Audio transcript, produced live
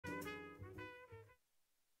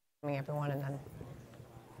Everyone, and then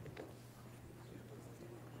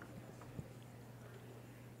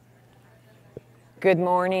good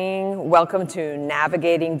morning. Welcome to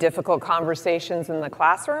Navigating Difficult Conversations in the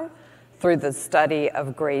Classroom through the Study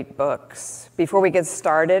of Great Books. Before we get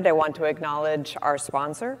started, I want to acknowledge our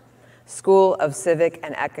sponsor, School of Civic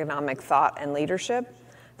and Economic Thought and Leadership,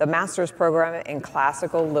 the Master's Program in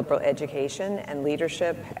Classical Liberal Education and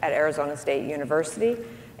Leadership at Arizona State University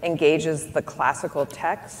engages the classical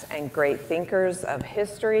texts and great thinkers of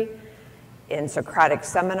history in Socratic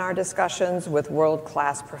seminar discussions with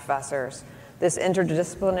world-class professors. This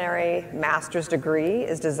interdisciplinary master's degree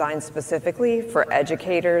is designed specifically for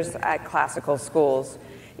educators at classical schools.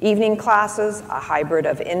 Evening classes, a hybrid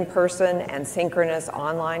of in-person and synchronous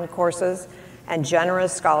online courses, and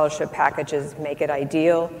generous scholarship packages make it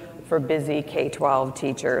ideal for busy K-12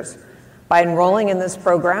 teachers. By enrolling in this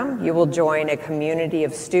program, you will join a community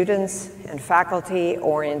of students and faculty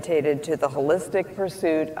oriented to the holistic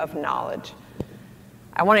pursuit of knowledge.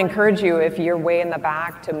 I want to encourage you, if you're way in the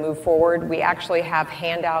back, to move forward. We actually have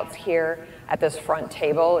handouts here at this front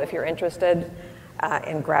table if you're interested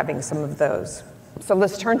in grabbing some of those. So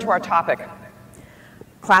let's turn to our topic.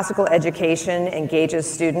 Classical education engages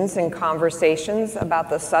students in conversations about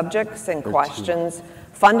the subjects and questions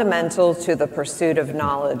fundamental to the pursuit of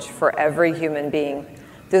knowledge for every human being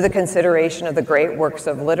through the consideration of the great works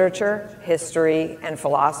of literature, history, and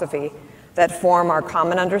philosophy that form our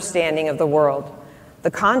common understanding of the world.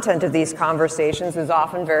 The content of these conversations is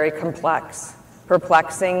often very complex,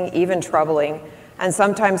 perplexing, even troubling, and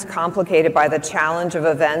sometimes complicated by the challenge of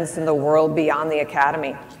events in the world beyond the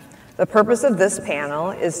academy. The purpose of this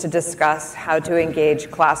panel is to discuss how to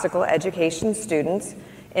engage classical education students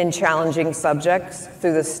in challenging subjects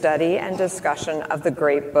through the study and discussion of the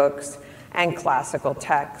great books and classical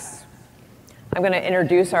texts. I'm going to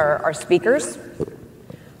introduce our speakers.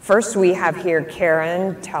 First, we have here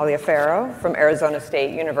Karen Taliaferro from Arizona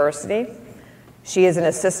State University. She is an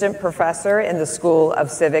assistant professor in the School of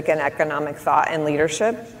Civic and Economic Thought and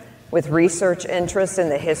Leadership with research interests in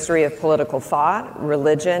the history of political thought,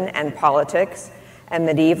 religion and politics, and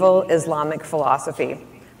medieval Islamic philosophy.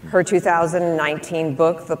 Her 2019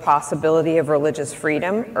 book, The Possibility of Religious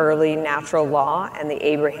Freedom, Early Natural Law and the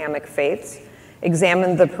Abrahamic Faiths,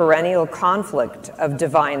 examined the perennial conflict of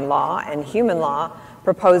divine law and human law,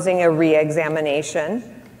 proposing a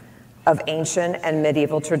re-examination of ancient and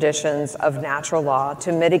medieval traditions of natural law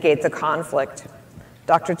to mitigate the conflict.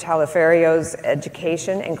 Dr. Taliaferro's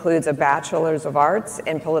education includes a Bachelor's of Arts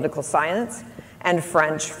in Political Science and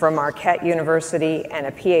French from Marquette University and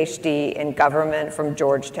a PhD in Government from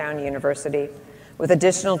Georgetown University, with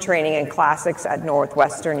additional training in classics at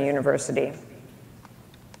Northwestern University.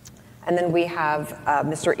 And then we have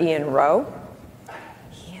Mr. Ian Rowe.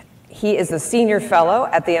 He is a senior fellow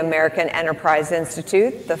at the American Enterprise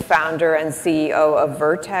Institute, the founder and CEO of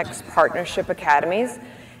Vertex Partnership Academies,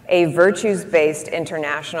 a virtues-based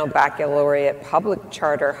international baccalaureate public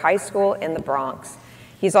charter high school in the Bronx.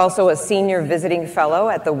 He's also a senior visiting fellow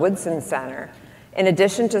at the Woodson Center. In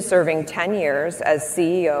addition to serving 10 years as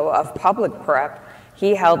CEO of Public Prep,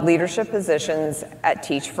 he held leadership positions at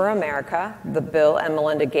Teach for America, the Bill and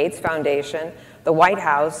Melinda Gates Foundation, the White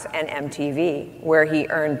House, and MTV, where he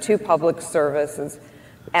earned 2 public services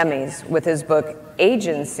Emmys. With his book,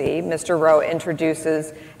 Agency, Mr. Rowe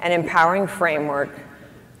introduces an empowering framework: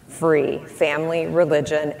 free, family,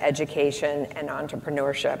 religion, education, and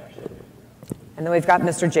entrepreneurship. And then we've got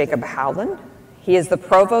Mr. Jacob Howland. He is the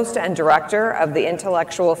Provost and Director of the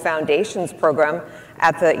Intellectual Foundations Program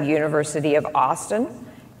at the University of Austin.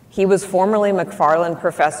 He was formerly McFarland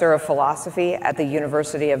Professor of Philosophy at the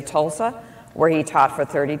University of Tulsa, where he taught for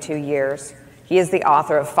 32 years. He is the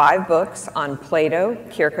author of 5 books on Plato,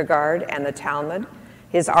 Kierkegaard, and the Talmud.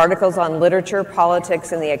 His articles on literature,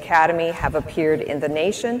 politics, and the academy have appeared in The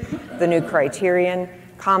Nation, The New Criterion,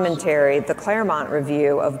 Commentary, the Claremont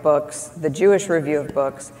Review of Books, the Jewish Review of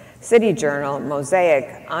Books, City Journal,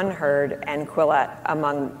 Mosaic, Unheard, and Quillette,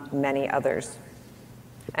 among many others.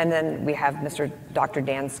 And then we have Dr.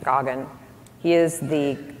 Dan Scoggin. He is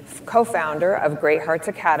the co-founder of Great Hearts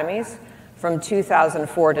Academies. From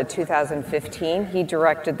 2004 to 2015, he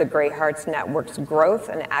directed the Great Hearts Network's growth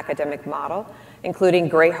and academic model, including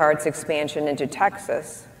Great Hearts' expansion into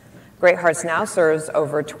Texas. Great Hearts now serves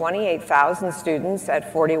over 28,000 students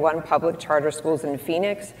at 41 public charter schools in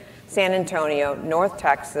Phoenix, San Antonio, North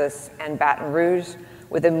Texas, and Baton Rouge,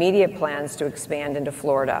 with immediate plans to expand into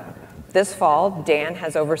Florida. This fall, Dan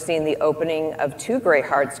has overseen the opening of 2 Great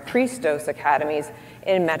Hearts Christos Academies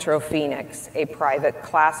in Metro Phoenix, a private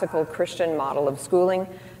classical Christian model of schooling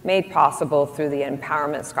made possible through the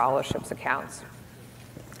Empowerment Scholarships accounts.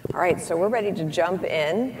 All right, so we're ready to jump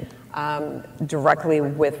in directly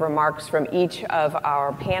with remarks from each of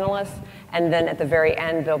our panelists, and then at the very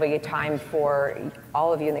end, there'll be a time for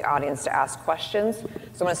all of you in the audience to ask questions. So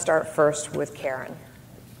I'm going to start first with Karen.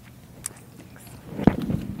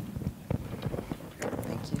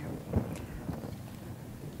 Thank you.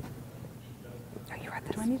 Oh, you read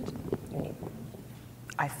this? Do I need to? You need.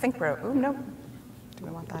 I think we're, oh, no. Do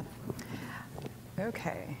we want that?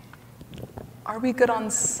 Okay. Are we good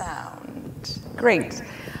on sound? Great.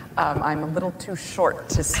 I'm a little too short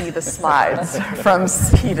to see the slides from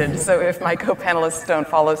seated, so if my co-panelists don't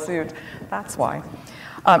follow suit, that's why.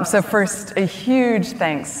 So first, a huge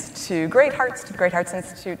thanks to Great Hearts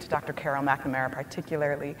Institute, to Dr. Carol McNamara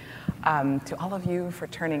particularly, to all of you for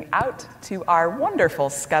turning out, to our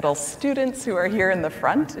wonderful Scuttle students who are here in the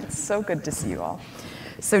front. It's so good to see you all.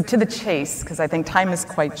 So to the chase, because I think time is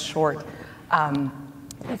quite short.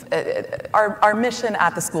 Our mission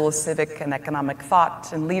at the School of Civic and Economic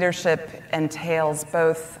Thought and Leadership entails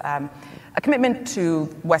both a commitment to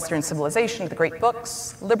Western civilization, the great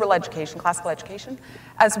books, liberal education, classical education,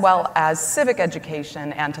 as well as civic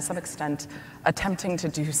education, and to some extent, attempting to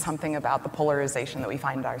do something about the polarization that we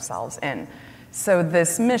find ourselves in. So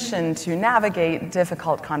this mission to navigate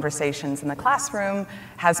difficult conversations in the classroom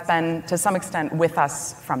has been, to some extent, with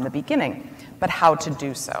us from the beginning, but how to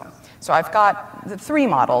do so. So I've got the three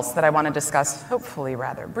models that I want to discuss, hopefully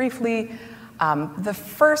rather briefly. The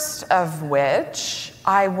first of which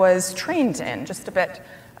I was trained in just a bit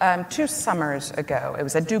 2 summers ago. It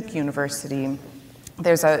was at Duke University.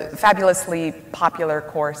 There's a fabulously popular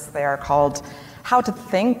course there called How to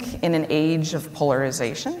Think in an Age of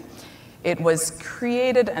Polarization. It was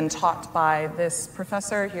created and taught by this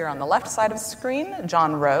professor here on the left side of the screen,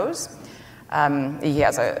 John Rose. He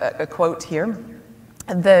has a quote here.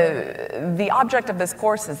 The object of this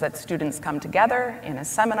course is that students come together in a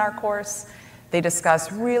seminar course. They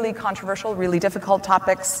discuss really controversial, really difficult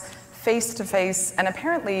topics face to face, and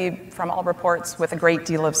apparently, from all reports, with a great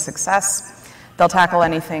deal of success. They'll tackle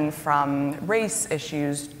anything from race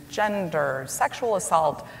issues, gender, sexual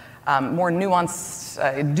assault, more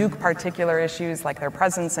nuanced Duke particular issues like their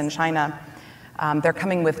presence in China. They're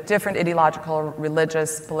coming with different ideological,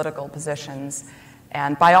 religious, political positions.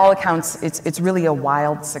 And by all accounts, it's really a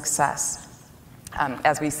wild success.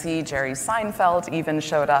 As we see, Jerry Seinfeld even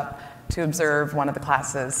showed up to observe one of the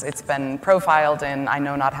classes. It's been profiled in I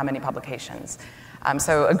know not how many publications.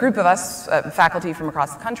 So a group of us, faculty from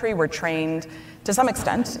across the country, were trained to some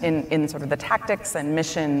extent in sort of the tactics and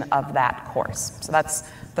mission of that course. So that's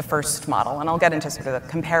the first model, and I'll get into sort of the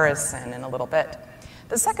comparison in a little bit.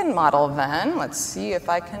 The second model then, let's see if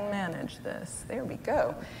I can manage this. There we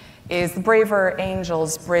go. Is the Braver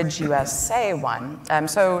Angels Bridge USA one.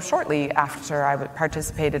 So shortly after I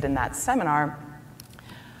participated in that seminar,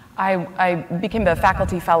 I became the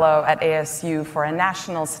faculty fellow at ASU for a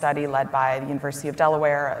national study led by the University of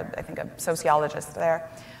Delaware, I think a sociologist there,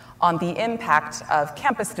 on the impact of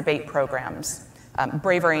campus debate programs,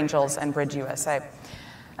 Braver Angels and Bridge USA.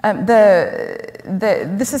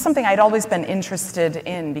 This is something I'd always been interested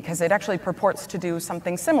in because it actually purports to do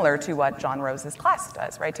something similar to what John Rose's class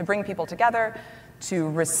does, right? To bring people together, to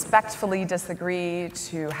respectfully disagree,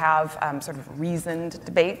 to have sort of reasoned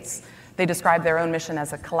debates. They describe their own mission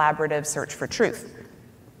as a collaborative search for truth,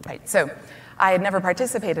 right? So I had never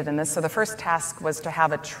participated in this, so the first task was to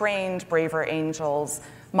have a trained Braver Angels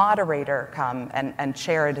moderator come and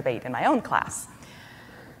chair a debate in my own class.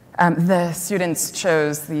 The students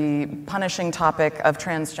chose the punishing topic of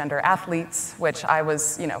transgender athletes, which I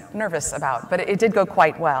was, nervous about, but it did go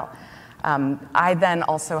quite well. I then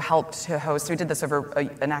also helped to host, we did this over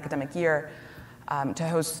an academic year, to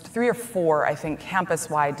host 3 or 4, I think,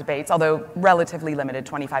 campus-wide debates, although relatively limited,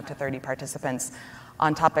 25 to 30 participants,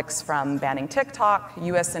 on topics from banning TikTok,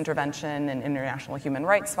 US intervention in international human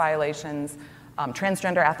rights violations,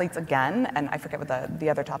 transgender athletes again, and I forget what the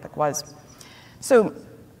other topic was. So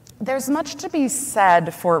there's much to be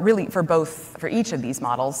said for each of these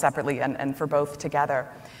models separately and for both together.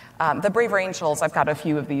 The Braver Angels, I've got a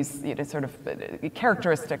few of these sort of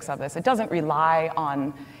characteristics of this. It doesn't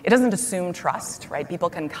assume trust, right? People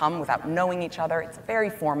can come without knowing each other. It's very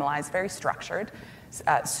formalized, very structured.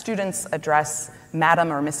 Students address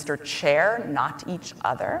Madam or Mr. Chair, not each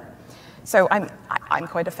other. So I'm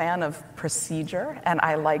quite a fan of procedure, and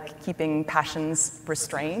I like keeping passions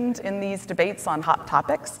restrained in these debates on hot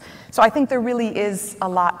topics. So I think there really is a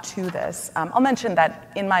lot to this. I'll mention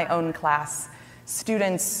that in my own class,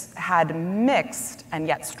 students had mixed and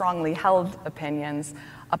yet strongly held opinions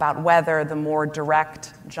about whether the more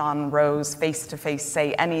direct John Rose face-to-face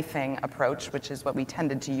say anything approach, which is what we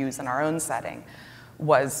tended to use in our own setting,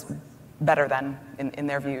 was better than, in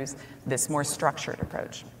their views, this more structured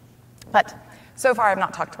approach. But so far I've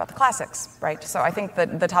not talked about the classics, right? So I think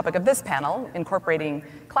that the topic of this panel, incorporating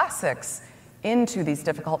classics into these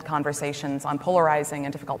difficult conversations on polarizing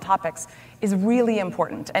and difficult topics, is really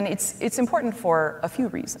important. And it's important for a few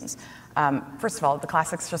reasons. First of all, the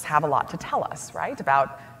classics just have a lot to tell us, right?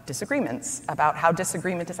 About disagreements, about how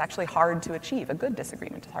disagreement is actually hard to achieve. A good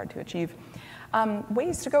disagreement is hard to achieve.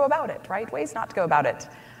 Ways to go about it, right? Ways not to go about it.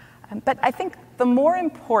 But I think the more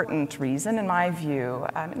important reason, in my view,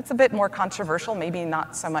 and it's a bit more controversial, maybe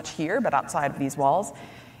not so much here, but outside of these walls,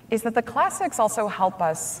 is that the classics also help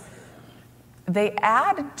us. They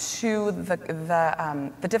add to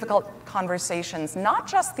the difficult conversations not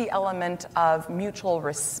just the element of mutual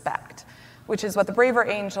respect, which is what the Braver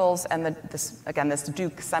Angels and this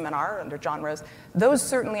Duke seminar under John Rose, those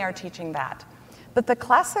certainly are teaching that. But the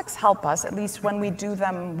classics help us, at least when we do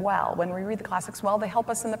them well. When we read the classics well, they help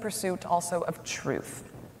us in the pursuit also of truth.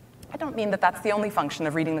 I don't mean that that's the only function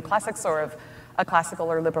of reading the classics or of a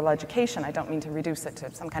classical or liberal education. I don't mean to reduce it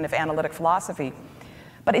to some kind of analytic philosophy.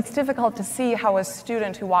 But it's difficult to see how a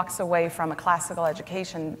student who walks away from a classical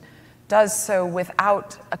education does so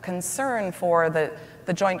without a concern for the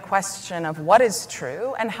joint question of what is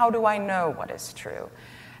true and how do I know what is true.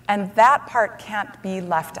 And that part can't be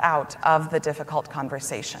left out of the difficult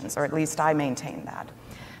conversations, or at least I maintain that.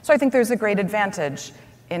 So I think there's a great advantage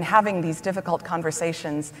in having these difficult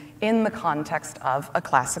conversations in the context of a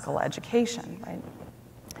classical education, right?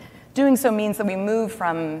 Doing so means that we move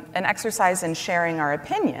from an exercise in sharing our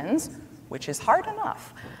opinions, which is hard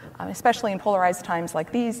enough, especially in polarized times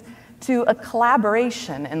like these, to a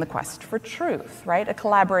collaboration in the quest for truth, right? A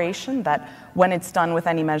collaboration that, when it's done with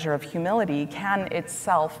any measure of humility, can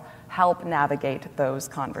itself help navigate those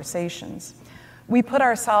conversations. We put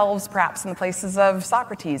ourselves perhaps in the places of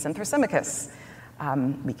Socrates and Thrasymachus.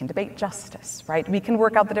 We can debate justice, right? We can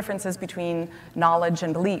work out the differences between knowledge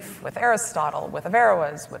and belief with Aristotle, with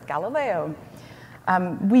Averroes, with Galileo.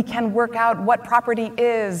 We can work out what property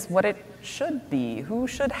is, what it should be, who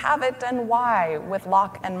should have it and why, with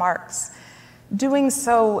Locke and Marx. Doing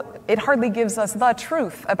so, it hardly gives us the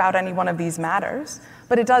truth about any one of these matters,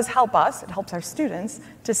 but it does help us, it helps our students,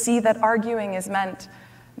 to see that arguing is meant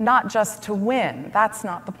not just to win, that's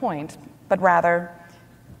not the point, but rather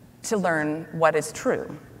to learn what is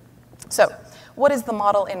true. So, what is the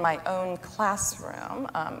model in my own classroom?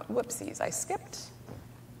 Whoopsies, I skipped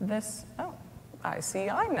this. Oh, I see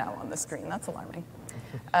I'm now on the screen. That's alarming.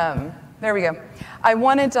 There we go. I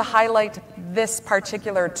wanted to highlight this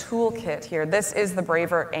particular toolkit here. This is the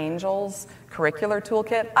Braver Angels curricular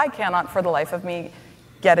toolkit. I cannot, for the life of me,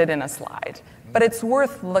 get it in a slide. But it's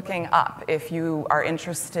worth looking up if you are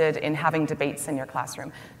interested in having debates in your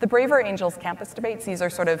classroom. The Braver Angels campus debates, these are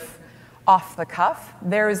sort of off the cuff.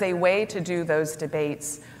 There is a way to do those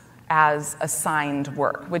debates as assigned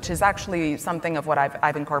work, which is actually something of what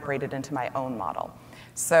I've incorporated into my own model.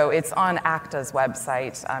 So it's on ACTA's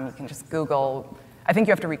website. You can just Google, I think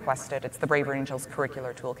you have to request it. It's the Braver Angels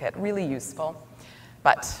Curricular Toolkit, really useful.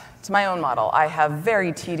 But to my own model, I have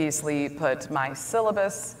very tediously put my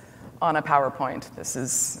syllabus on a PowerPoint. This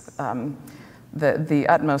is the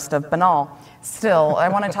utmost of banal. Still, I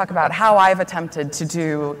want to talk about how I've attempted to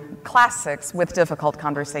do classics with difficult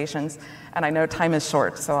conversations. And I know time is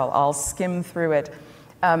short, so I'll skim through it.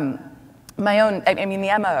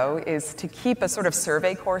 The MO is to keep a sort of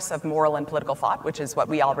survey course of moral and political thought, which is what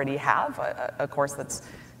we already have, a course that's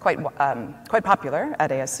quite popular at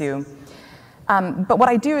ASU. But what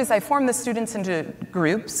I do is I form the students into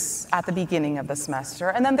groups at the beginning of the semester,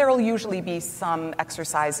 and then there will usually be some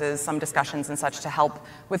exercises, some discussions and such to help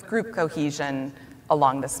with group cohesion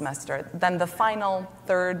along the semester. Then the final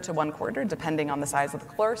third to 1/4, depending on the size of the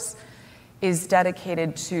course, is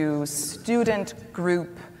dedicated to student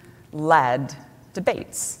group-led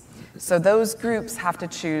debates. So those groups have to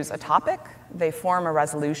choose a topic, they form a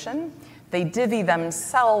resolution, they divvy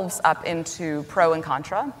themselves up into pro and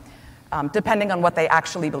contra, depending on what they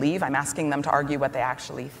actually believe. I'm asking them to argue what they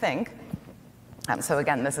actually think. So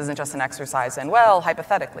again, this isn't just an exercise in, well,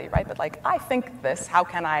 hypothetically, right? But like, I think this, how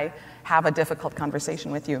can I have a difficult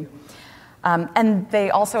conversation with you? And they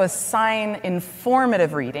also assign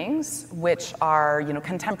informative readings, which are,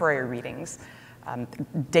 contemporary readings,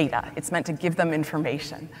 data. It's meant to give them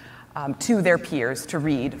information to their peers to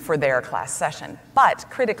read for their class session. But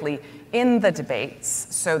critically, in the debates,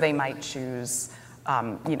 so they might choose,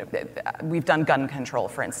 we've done gun control,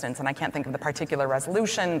 for instance, and I can't think of the particular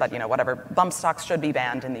resolution, but whatever, bump stocks should be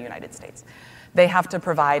banned in the United States. They have to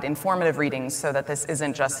provide informative readings so that this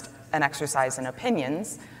isn't just an exercise in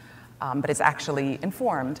opinions, but it's actually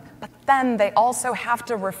informed. But then they also have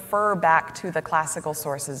to refer back to the classical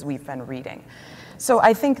sources we've been reading. So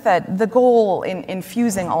I think that the goal in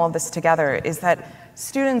fusing all of this together is that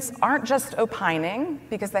students aren't just opining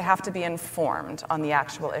because they have to be informed on the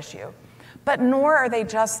actual issue, but nor are they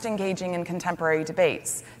just engaging in contemporary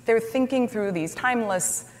debates. They're thinking through these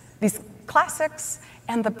classics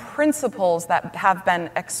and the principles that have been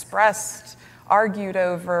expressed, argued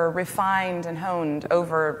over, refined and honed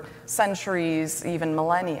over centuries, even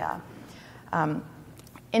millennia.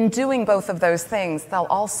 In doing both of those things, they'll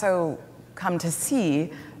also come to see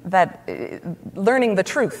that learning the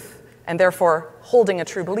truth and therefore holding a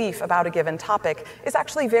true belief about a given topic is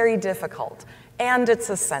actually very difficult, and it's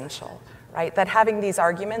essential, right? That having these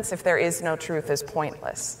arguments, if there is no truth, is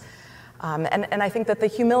pointless. And I think that the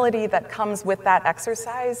humility that comes with that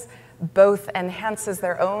exercise both enhances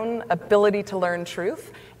their own ability to learn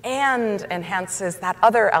truth and enhances that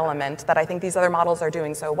other element that I think these other models are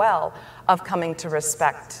doing so well of coming to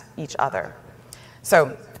respect each other.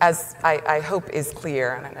 So as I hope is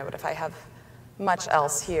clear, and I don't know if I have much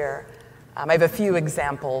else here, I have a few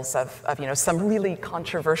examples of some really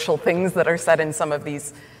controversial things that are said in some of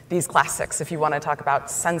these classics. If you want to talk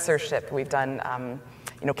about censorship, we've done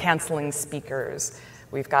canceling speakers.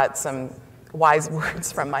 We've got some wise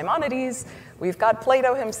words from Maimonides. We've got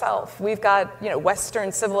Plato himself. We've got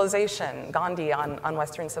Western civilization, Gandhi on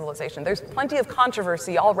Western civilization. There's plenty of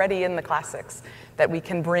controversy already in the classics that we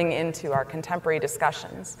can bring into our contemporary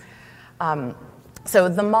discussions. So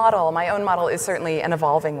the model, my own model, is certainly an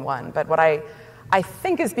evolving one. But what I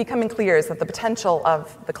think is becoming clear is that the potential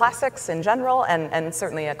of the classics in general, and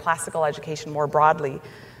certainly a classical education more broadly,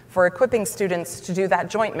 for equipping students to do that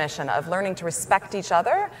joint mission of learning to respect each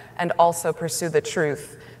other and also pursue the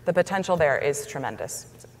truth, the potential there is tremendous.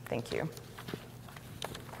 So, thank you.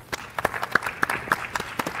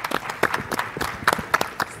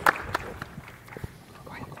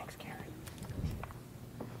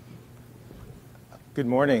 Good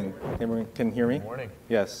morning. Everyone can hear me? Good morning.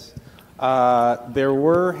 Yes. There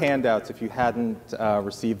were handouts, if you hadn't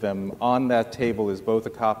received them. On that table is both a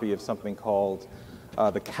copy of something called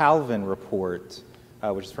the Calvin Report,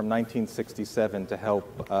 which is from 1967 to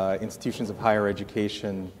help institutions of higher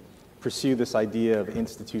education pursue this idea of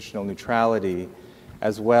institutional neutrality,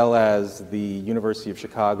 as well as the University of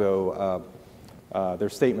Chicago, their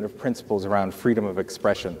statement of principles around freedom of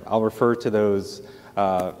expression. I'll refer to those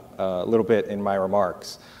a little bit in my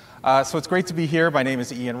remarks. So it's great to be here. My name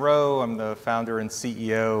is Ian Rowe. I'm the founder and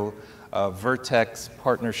CEO of Vertex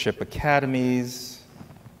Partnership Academies.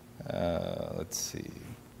 Let's see.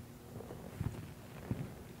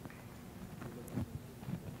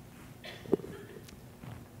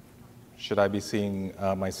 Should I be seeing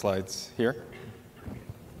my slides here?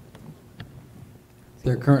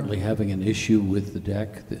 They're currently having an issue with the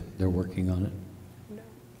deck. They're working on it.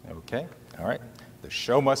 Okay, all right. The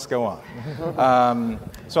show must go on.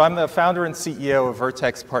 So I'm the founder and CEO of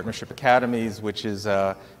Vertex Partnership Academies, which is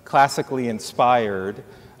a classically inspired,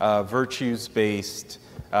 virtues-based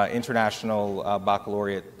international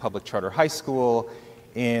baccalaureate public charter high school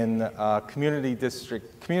in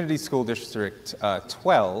Community School District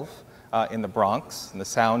 12 in the Bronx, in the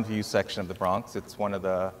Soundview section of the Bronx. It's one of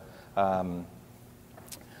the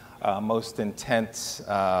most intense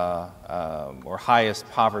or highest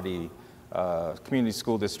poverty community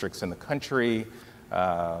school districts in the country,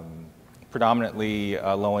 predominantly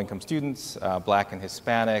low-income students, Black and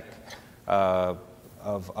Hispanic.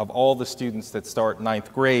 Of all the students that start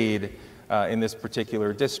ninth grade in this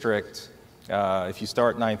particular district, if you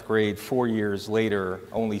start ninth grade 4 years later,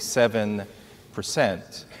 only 7%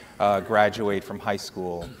 graduate from high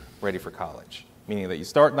school ready for college, meaning that you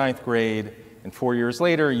start ninth grade and 4 years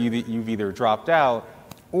later you've either dropped out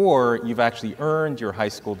or you've actually earned your high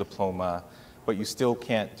school diploma, but you still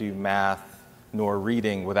can't do math nor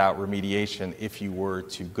reading without remediation if you were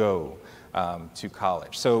to go to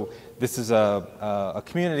college. So this is a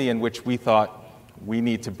community in which we thought we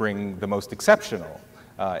need to bring the most exceptional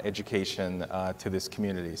education to this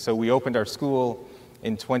community. So we opened our school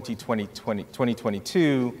in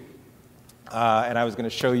 2022, and I was going to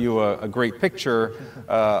show you a great picture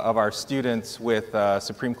of our students with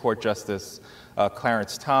Supreme Court Justice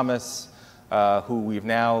Clarence Thomas, who we've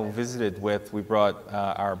now visited with. We brought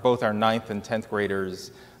both our 9th and 10th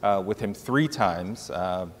graders with him 3 times.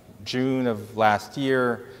 June of last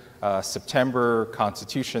year, September,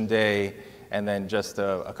 Constitution Day, and then just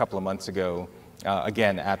a couple of months ago,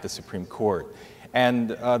 again at the Supreme Court. And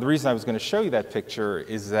the reason I was going to show you that picture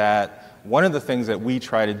is that one of the things that we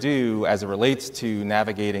try to do as it relates to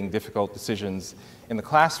navigating difficult decisions in the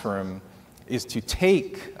classroom is to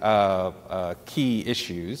take key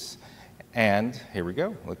issues, and here we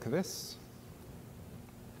go, look at this.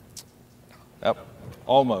 Oh,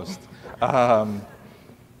 almost.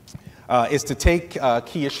 Is to take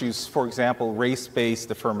key issues, for example,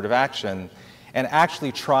 race-based affirmative action, and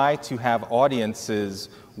actually try to have audiences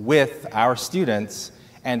with our students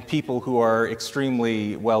and people who are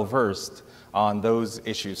extremely well-versed on those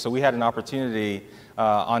issues. So we had an opportunity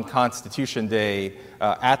on Constitution Day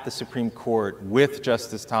at the Supreme Court with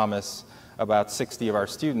Justice Thomas, about 60 of our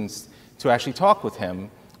students, to actually talk with him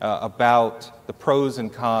about the pros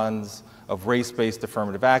and cons of race-based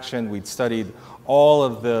affirmative action. We'd studied all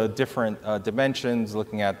of the different dimensions,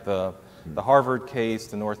 looking at the Harvard case,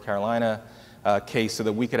 the North Carolina case, so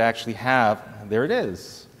that we could actually have, there it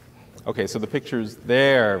is. Okay, so the pictures,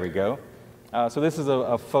 there we go. So this is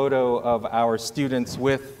a photo of our students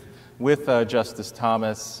with Justice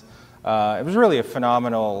Thomas. It was really a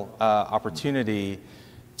phenomenal opportunity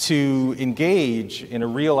to engage in a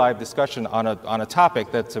real live discussion on a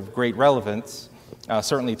topic that's of great relevance,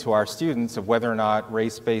 certainly to our students, of whether or not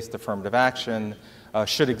race-based affirmative action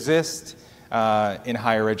should exist in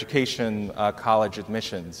higher education, college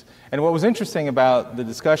admissions. And what was interesting about the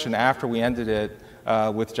discussion after we ended it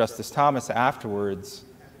with Justice Thomas afterwards,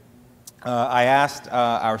 I asked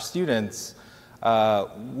our students, so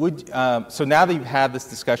now that you've had this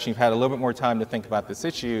discussion, you've had a little bit more time to think about this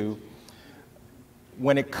issue,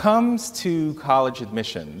 when it comes to college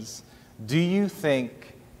admissions, do you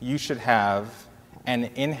think you should have an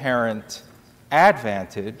inherent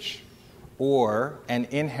advantage or an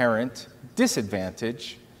inherent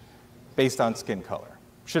disadvantage based on skin color?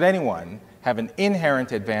 Should anyone have an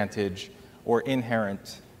inherent advantage or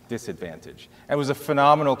inherent disadvantage? And it was a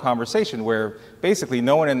phenomenal conversation where basically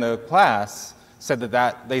no one in the class said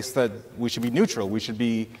they said we should be neutral, we should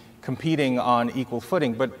be competing on equal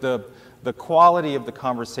footing, but the quality of the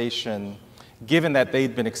conversation, given that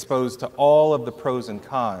they'd been exposed to all of the pros and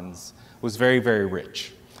cons, was very, very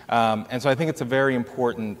rich. And so I think it's a very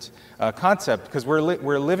important concept, because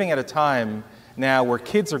we're living at a time now where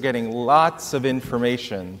kids are getting lots of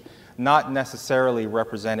information, not necessarily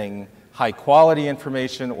representing high quality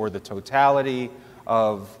information or the totality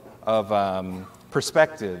of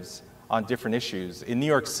perspectives on different issues. In New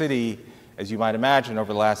York City, as you might imagine,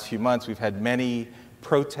 over the last few months, we've had many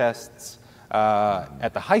protests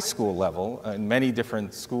at the high school level in many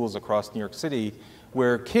different schools across New York City,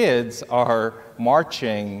 where kids are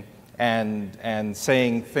marching and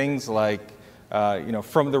saying things like,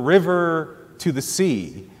 from the river to the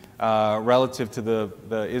sea, relative to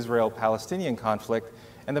the Israel-Palestinian conflict.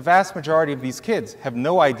 And the vast majority of these kids have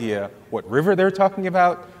no idea what river they're talking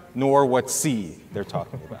about, nor what sea they're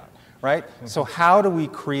talking about, right? So how do we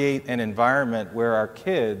create an environment where our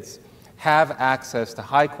kids have access to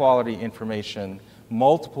high-quality information,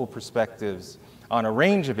 multiple perspectives on a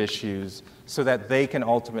range of issues, so that they can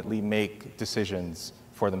ultimately make decisions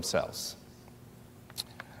for themselves?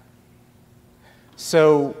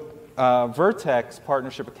 So Vertex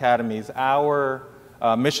Partnership Academies, our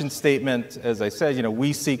mission statement, as I said,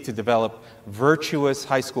 we seek to develop virtuous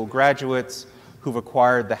high school graduates who've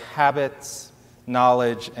acquired the habits,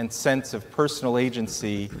 knowledge, and sense of personal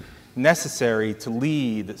agency necessary to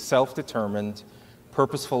lead self-determined,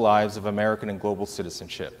 purposeful lives of American and global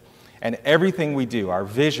citizenship. And everything we do, our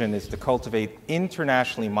vision is to cultivate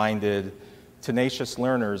internationally minded, tenacious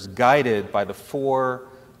learners guided by the 4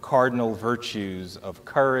 cardinal virtues of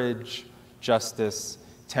courage, justice,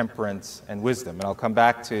 temperance, and wisdom. And I'll come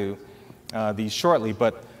back to these shortly,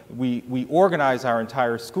 but we organize our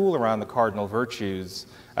entire school around the cardinal virtues.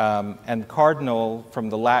 And cardinal, from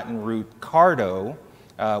the Latin root cardo,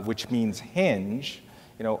 which means hinge,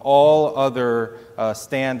 all other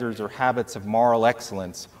standards or habits of moral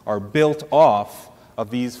excellence are built off of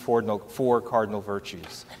these 4 cardinal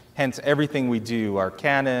virtues. Hence, everything we do, our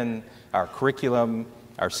canon, our curriculum,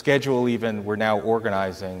 our schedule even, we're now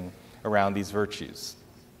organizing around these virtues.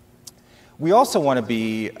 We also want to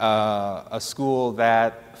be a school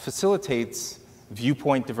that facilitates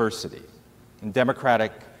viewpoint diversity and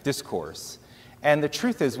democratic discourse. And the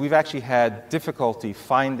truth is, we've actually had difficulty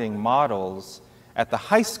finding models at the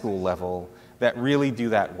high school level that really do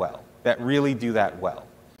that well,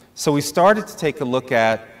 So we started to take a look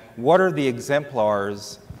at what are the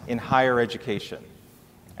exemplars in higher education.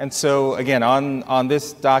 And so, again, on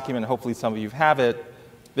this document, hopefully some of you have it,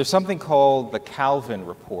 there's something called the Calvin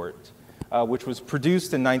Report, which was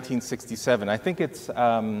produced in 1967. I think it's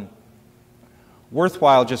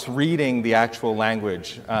worthwhile just reading the actual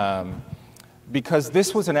language, because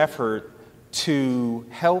this was an effort to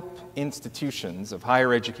help institutions of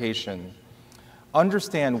higher education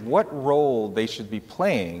understand what role they should be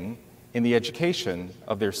playing in the education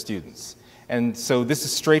of their students. And so this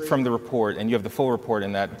is straight from the report, and you have the full report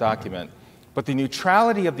in that document. But the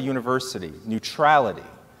neutrality of the university,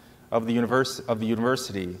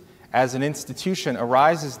 university as an institution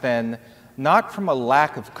arises then not from a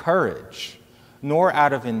lack of courage, nor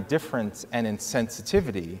out of indifference and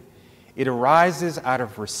insensitivity. It arises out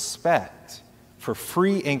of respect for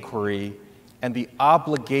free inquiry and the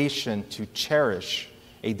obligation to cherish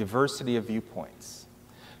a diversity of viewpoints.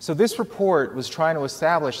 So this report was trying to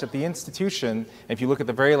establish that the institution, if you look at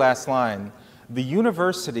the very last line, the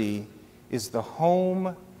university is the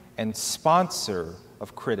home and sponsor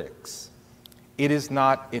of critics. It is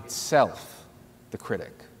not itself the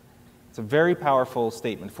critic. It's a very powerful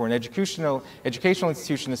statement for an educational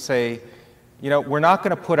institution to say, you know, we're not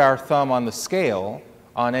going to put our thumb on the scale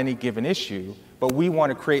on any given issue, but we want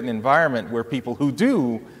to create an environment where people who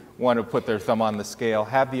do want to put their thumb on the scale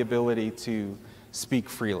have the ability to speak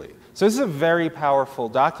freely. So this is a very powerful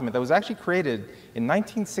document that was actually created in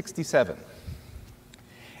 1967.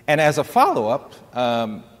 And as a follow-up,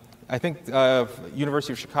 I think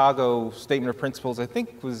University of Chicago Statement of Principles, I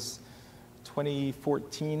think was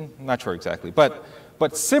 2014, I'm not sure exactly. But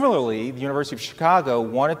similarly, the University of Chicago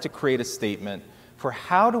wanted to create a statement for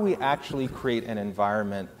how do we actually create an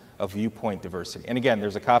environment of viewpoint diversity. And again,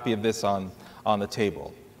 there's a copy of this on the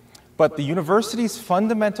table. But the university's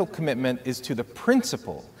fundamental commitment is to the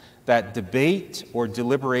principle that debate or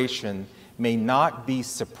deliberation may not be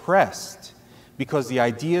suppressed because the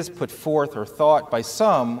ideas put forth or thought by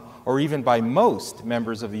some or even by most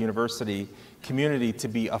members of the university community to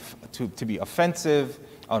be offensive,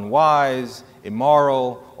 unwise,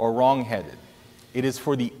 immoral, or wrong-headed. It is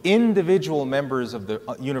for the individual members of the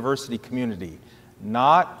university community,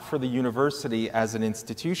 not for the university as an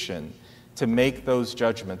institution, to make those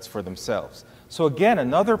judgments for themselves. So again,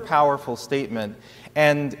 another powerful statement.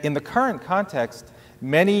 And in the current context,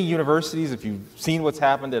 many universities, if you've seen what's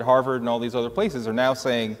happened at Harvard and all these other places, are now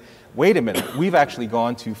saying, wait a minute, we've actually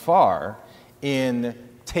gone too far in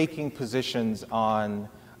taking positions on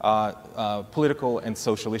political and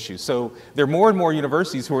social issues. So there are more and more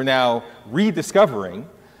universities who are now rediscovering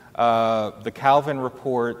the Calvin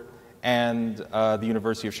report and the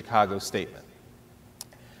University of Chicago statement.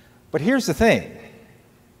 But here's the thing.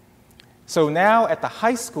 So now at the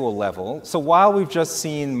high school level, so while we've just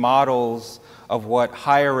seen models of what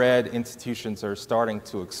higher ed institutions are starting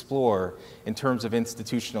to explore in terms of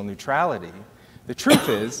institutional neutrality, the truth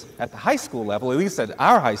is, at the high school level, at least at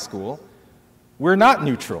our high school, we're not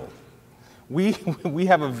neutral. We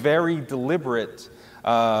have a very deliberate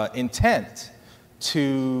intent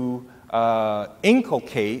to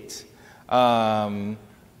inculcate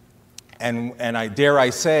and I dare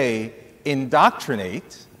I say,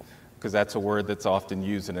 indoctrinate, because that's a word that's often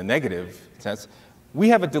used in a negative sense. We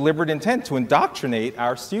have a deliberate intent to indoctrinate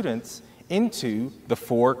our students into the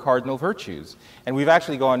 4 cardinal virtues. And we've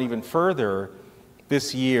actually gone even further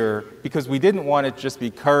this year because we didn't want it to just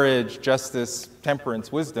be courage, justice,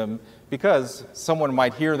 temperance, wisdom, because someone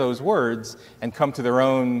might hear those words and come to their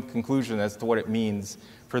own conclusion as to what it means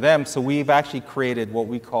for them. So we've actually created what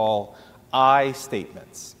we call I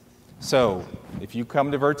statements. So if you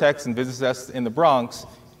come to Vertex and visit us in the Bronx,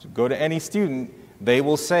 go to any student, they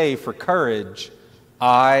will say for courage,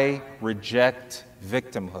 I reject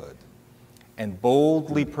victimhood and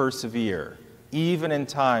boldly persevere, even in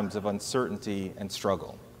times of uncertainty and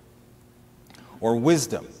struggle. Or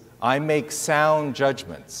wisdom, I make sound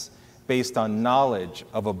judgments based on knowledge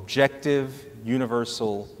of objective,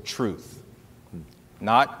 universal truth.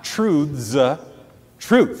 Not truths,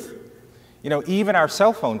 truth. You know, even our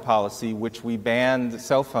cell phone policy, which we banned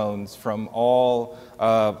cell phones from all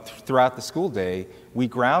throughout the school day, we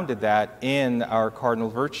grounded that in our cardinal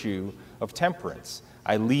virtue of temperance.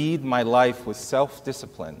 I lead my life with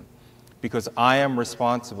self-discipline because I am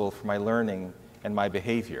responsible for my learning and my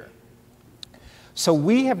behavior. So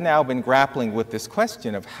we have now been grappling with this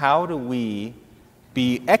question of how do we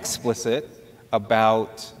be explicit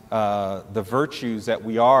about the virtues that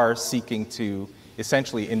we are seeking to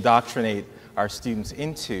essentially indoctrinate our students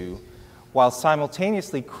into, while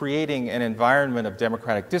simultaneously creating an environment of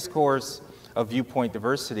democratic discourse, of viewpoint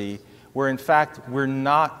diversity, where in fact we're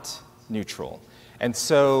not neutral. And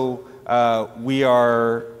so we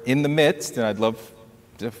are in the midst, and I'd love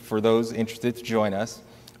for those interested to join us,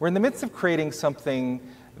 we're in the midst of creating something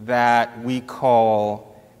that we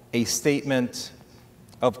call a statement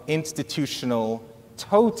of institutional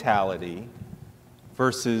totality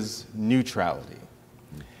versus neutrality.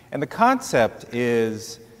 And the concept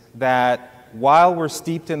is that while we're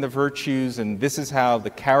steeped in the virtues, and this is how the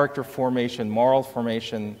character formation, moral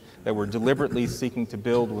formation that we're deliberately seeking to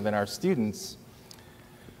build within our students,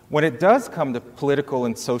 when it does come to political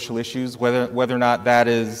and social issues, whether or not that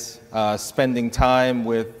is spending time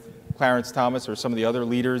with Clarence Thomas or some of the other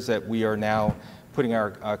leaders that we are now putting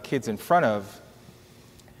our kids in front of,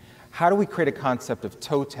 how do we create a concept of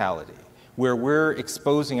totality where we're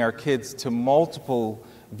exposing our kids to multiple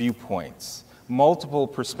viewpoints, multiple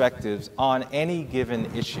perspectives on any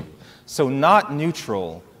given issue? So not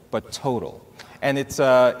neutral, but total. And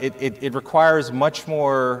it requires much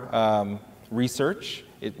more research.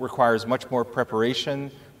 It requires much more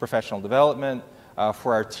preparation, professional development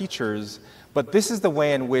for our teachers. But this is the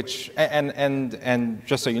way in which, and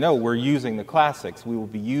just so you know, we're using the classics. We will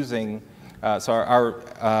be using, so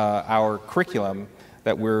our curriculum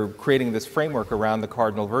that we're creating this framework around the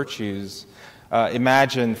cardinal virtues.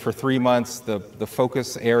 Imagine for 3 months the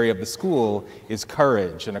focus area of the school is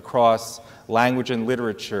courage, and across language and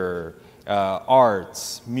literature,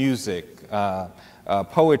 arts, music,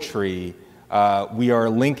 poetry, we are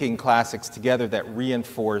linking classics together that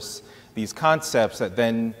reinforce these concepts that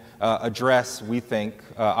then address, we think,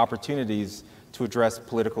 opportunities to address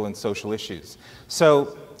political and social issues.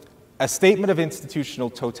 So a statement of institutional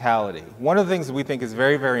totality. One of the things that we think is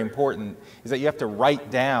very, very important is that you have to write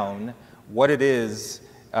down what it is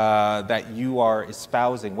that you are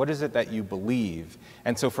espousing. What is it that you believe?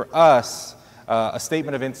 And so for us, a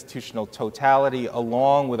statement of institutional totality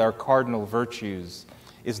along with our cardinal virtues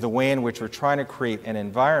is the way in which we're trying to create an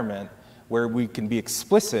environment where we can be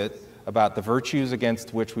explicit about the virtues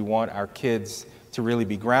against which we want our kids to really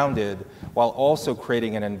be grounded, while also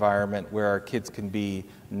creating an environment where our kids can be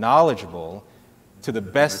knowledgeable to the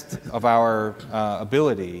best of our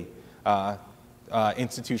ability,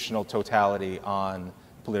 institutional totality on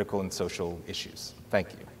political and social issues. Thank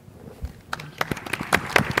you.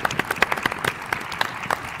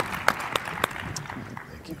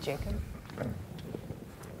 Thank you, Jacob.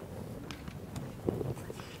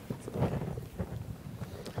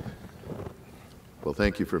 Well,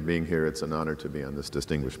 thank you for being here. It's an honor to be on this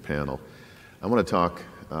distinguished panel. I want to talk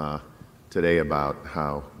today about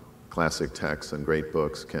how classic texts and great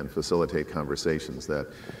books can facilitate conversations that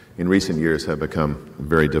in recent years have become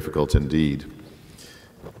very difficult indeed.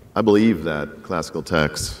 I believe that classical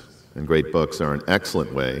texts and great books are an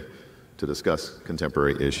excellent way to discuss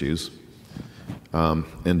contemporary issues,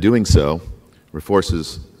 and doing so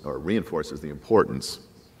reinforces the importance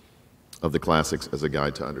of the classics as a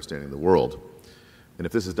guide to understanding the world. And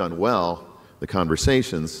if this is done well, the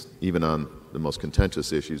conversations, even on the most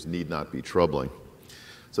contentious issues, need not be troubling.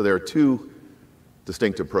 So there are two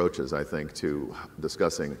distinct approaches, I think, to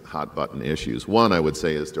discussing hot-button issues. One, I would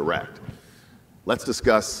say, is direct. Let's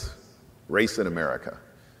discuss race in America.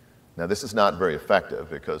 Now, this is not very effective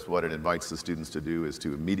because what it invites the students to do is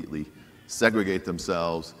to immediately segregate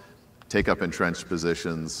themselves, take up entrenched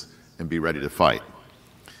positions, and be ready to fight.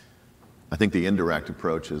 I think the indirect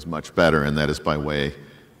approach is much better, and that is by way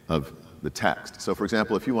of the text. So, for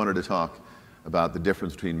example, if you wanted to talk about the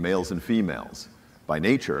difference between males and females by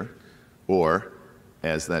nature, or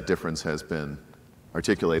as that difference has been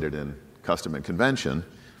articulated in custom and convention,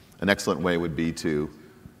 an excellent way would be to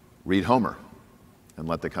read Homer and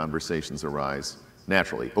let the conversations arise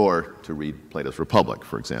naturally, or to read Plato's Republic,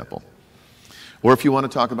 for example. Or if you want to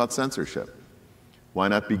talk about censorship, why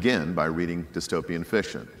not begin by reading dystopian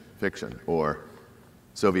fiction or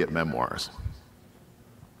Soviet memoirs?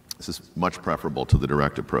 This is much preferable to the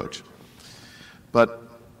direct approach. But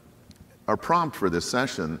our prompt for this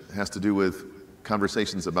session has to do with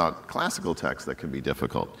conversations about classical texts that can be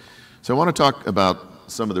difficult. So I want to talk about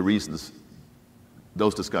some of the reasons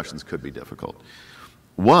those discussions could be difficult.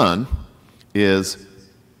 One is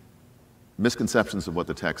misconceptions of what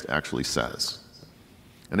the text actually says.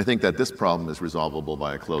 And I think that this problem is resolvable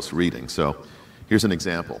by a close reading. So here's an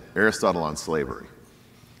example. Aristotle on slavery.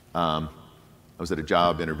 I was at a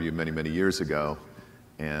job interview many, many years ago,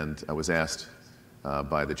 and I was asked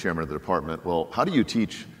by the chairman of the department, well, how do you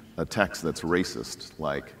teach a text that's racist,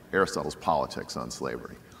 like Aristotle's Politics on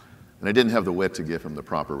slavery? And I didn't have the wit to give him the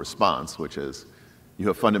proper response, which is, you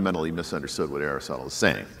have fundamentally misunderstood what Aristotle is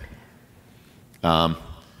saying.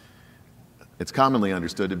 It's commonly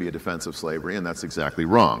understood to be a defense of slavery, and that's exactly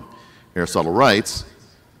wrong. Aristotle writes,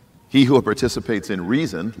 he who participates in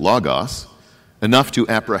reason, logos, enough to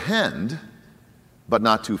apprehend, but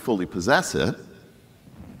not to fully possess it,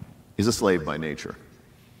 is a slave by nature.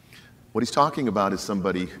 What he's talking about is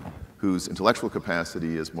somebody whose intellectual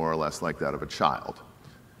capacity is more or less like that of a child,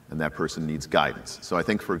 and that person needs guidance. So I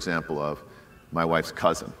think, for example, of my wife's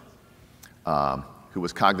cousin. who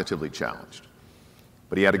was cognitively challenged.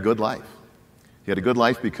 But he had a good life. He had a good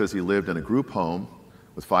life because he lived in a group home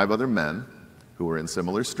with 5 other men who were in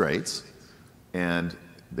similar straits, and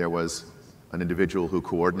there was an individual who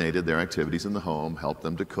coordinated their activities in the home, helped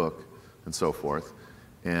them to cook, and so forth.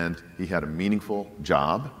 And he had a meaningful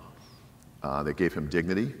job that gave him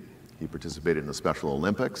dignity. He participated in the Special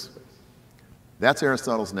Olympics. That's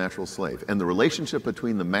Aristotle's natural slave. And the relationship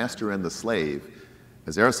between the master and the slave,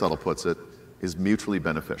 as Aristotle puts it, is mutually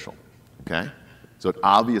beneficial, okay? So it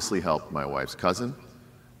obviously helped my wife's cousin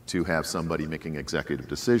to have somebody making executive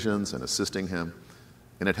decisions and assisting him.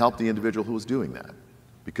 And it helped the individual who was doing that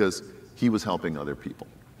because he was helping other people.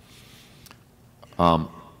 And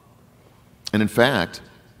in fact,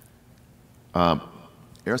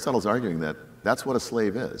 Aristotle's arguing that that's what a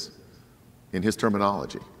slave is in his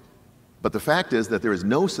terminology. But the fact is that there is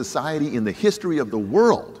no society in the history of the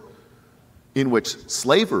world in which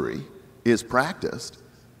slavery is practiced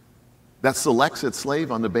that selects its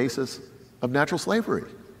slave on the basis of natural slavery.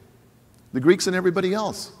 The Greeks and everybody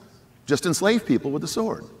else just enslave people with the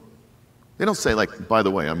sword. They don't say, like, by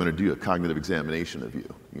the way, I'm going to do a cognitive examination of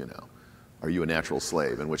you, you know. Are you a natural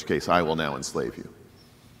slave? In which case, I will now enslave you.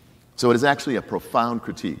 So it is actually a profound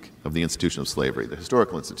critique of the institution of slavery, the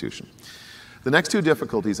historical institution. The next 2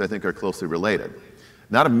 difficulties, I think, are closely related.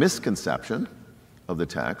 Not a misconception of the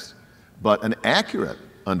text, but an accurate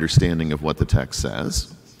understanding of what the text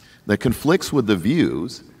says that conflicts with the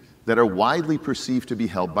views that are widely perceived to be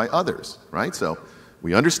held by others, right? So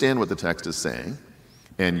we understand what the text is saying,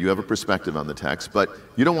 and you have a perspective on the text, but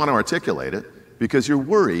you don't want to articulate it because you're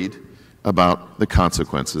worried about the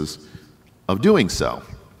consequences of doing so.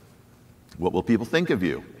 What will people think of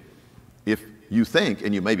you if you think,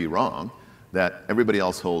 and you may be wrong, that everybody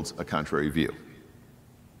else holds a contrary view?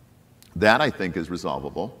 That, I think, is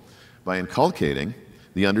resolvable by inculcating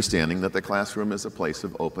the understanding that the classroom is a place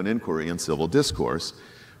of open inquiry and civil discourse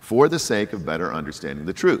for the sake of better understanding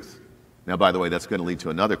the truth. Now, by the way, that's going to lead to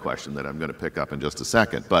another question that I'm going to pick up in just a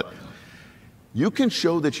second, but you can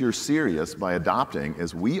show that you're serious by adopting,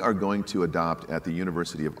 as we are going to adopt at the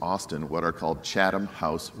University of Austin, what are called Chatham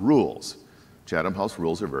House rules. Chatham House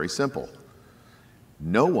rules are very simple.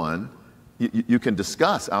 No one, you can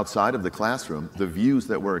discuss outside of the classroom the views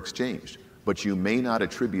that were exchanged, but you may not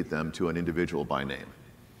attribute them to an individual by name.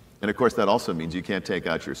 And of course, that also means you can't take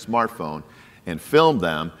out your smartphone and film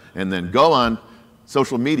them and then go on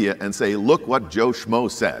social media and say, look what Joe Schmo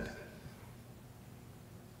said.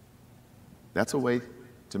 That's a way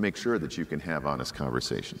to make sure that you can have honest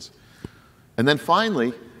conversations. And then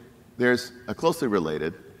finally, there's a closely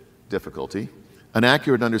related difficulty, an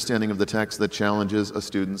accurate understanding of the text that challenges a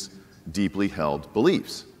student's deeply held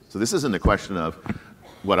beliefs. So this isn't a question of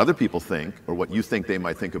what other people think or what you think they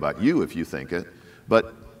might think about you if you think it,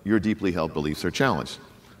 but your deeply held beliefs are challenged.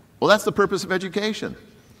 Well, that's the purpose of education.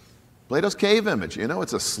 Plato's cave image, you know,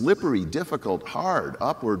 it's a slippery, difficult, hard,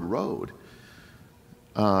 upward road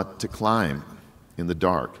to climb in the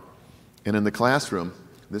dark. And in the classroom,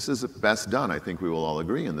 this is best done, I think we will all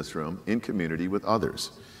agree in this room, in community with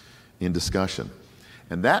others, in discussion.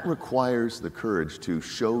 And that requires the courage to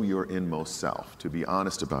show your inmost self, to be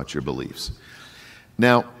honest about your beliefs.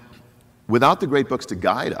 Now, without the great books to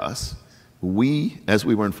guide us, we, as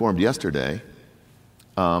we were informed yesterday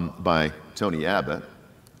by Tony Abbott,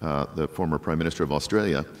 the former Prime Minister of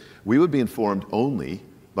Australia, we would be informed only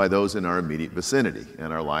by those in our immediate vicinity,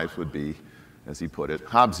 and our lives would be, as he put it,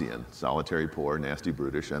 Hobbesian, solitary, poor, nasty,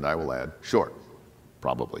 brutish, and I will add, short,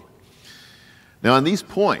 probably. Now, on these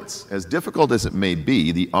points, as difficult as it may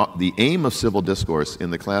be, the aim of civil discourse in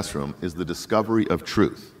the classroom is the discovery of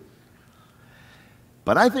truth.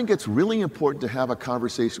 But I think it's really important to have a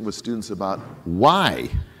conversation with students about why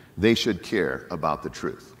they should care about the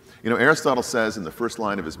truth. You know, Aristotle says in the first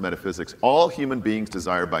line of his Metaphysics, all human beings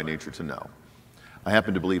desire by nature to know. I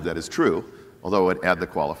happen to believe that is true, although I would add the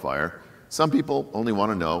qualifier, some people only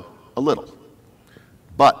want to know a little.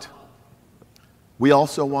 But we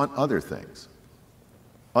also want other things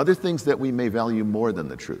that we may value more than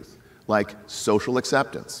the truth, like social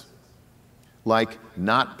acceptance, like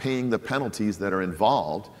not paying the penalties that are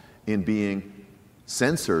involved in being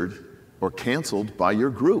censored or canceled by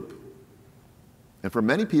your group. And for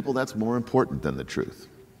many people, that's more important than the truth.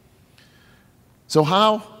 So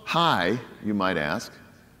how high, you might ask,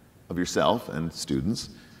 of yourself and students,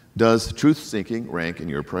 does truth-seeking rank in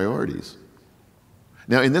your priorities?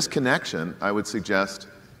 Now, in this connection, I would suggest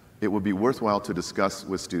it would be worthwhile to discuss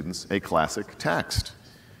with students a classic text.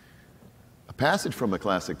 A passage from a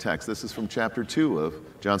classic text. This is from chapter 2 of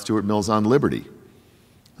John Stuart Mill's On Liberty.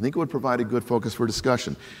 I think it would provide a good focus for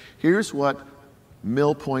discussion. Here's what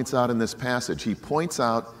Mill points out in this passage. He points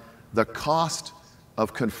out the cost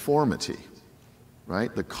of conformity,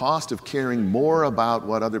 right? The cost of caring more about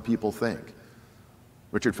what other people think.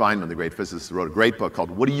 Richard Feynman, the great physicist, wrote a great book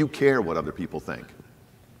called What Do You Care What Other People Think?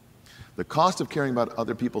 The cost of caring about what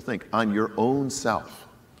other people think on your own self.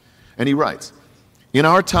 And he writes, in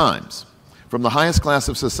our times, from the highest class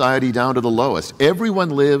of society down to the lowest, everyone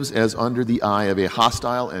lives as under the eye of a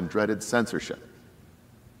hostile and dreaded censorship.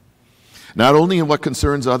 Not only in what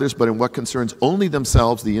concerns others, but in what concerns only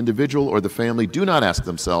themselves, the individual or the family do not ask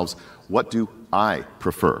themselves, what do I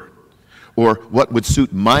prefer? Or what would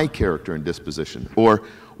suit my character and disposition? Or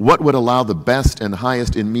what would allow the best and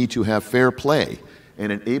highest in me to have fair play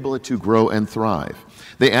and enable it to grow and thrive?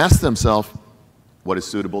 They ask themselves, what is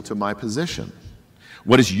suitable to my position?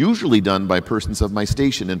 What is usually done by persons of my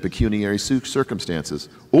station in pecuniary circumstances?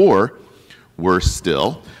 Or, worse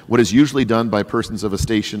still, what is usually done by persons of a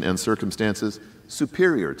station and circumstances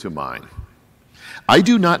superior to mine? I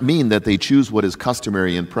do not mean that they choose what is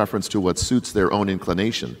customary in preference to what suits their own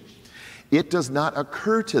inclination. It does not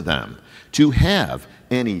occur to them to have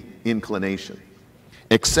any inclination,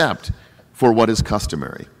 except for what is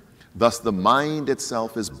customary. Thus the mind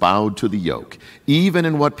itself is bowed to the yoke. Even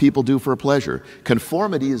in what people do for pleasure,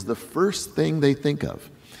 conformity is the first thing they think of.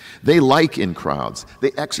 They like in crowds.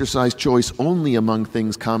 They exercise choice only among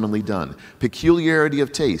things commonly done. Peculiarity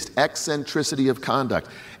of taste, eccentricity of conduct,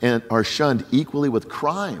 and are shunned equally with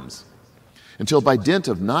crimes, until by dint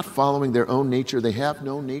of not following their own nature, they have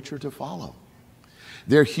no nature to follow.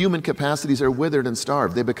 Their human capacities are withered and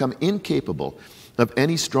starved. They become incapable of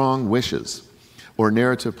any strong wishes or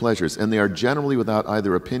narrative pleasures, and they are generally without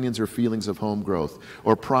either opinions or feelings of home growth,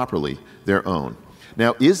 or properly their own.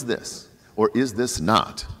 Now, is this, or is this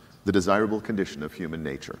not, the desirable condition of human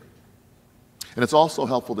nature? And it's also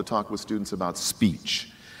helpful to talk with students about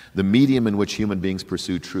speech, the medium in which human beings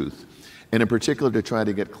pursue truth, and in particular to try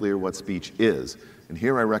to get clear what speech is. And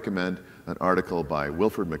here I recommend an article by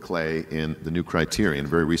Wilfred McClay in The New Criterion, a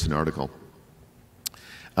very recent article.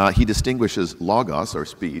 He distinguishes logos, or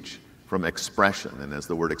speech, from expression. And as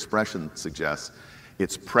the word expression suggests,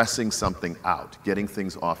 it's pressing something out, getting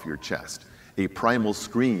things off your chest. A primal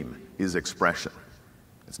scream is expression.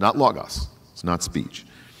 It's not logos, it's not speech.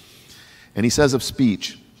 And he says of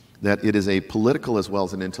speech that it is a political as well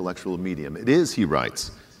as an intellectual medium. It is, he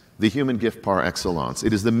writes, the human gift par excellence.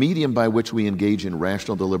 It is the medium by which we engage in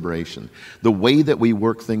rational deliberation, the way that we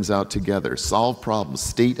work things out together, solve problems,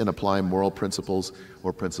 state and apply moral principles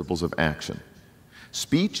or principles of action.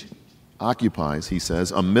 Speech occupies, he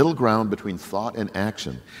says, a middle ground between thought and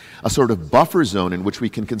action, a sort of buffer zone in which we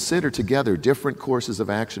can consider together different courses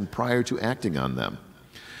of action prior to acting on them.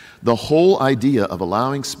 The whole idea of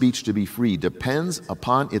allowing speech to be free depends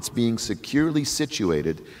upon its being securely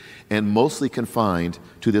situated and mostly confined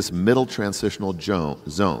to this middle transitional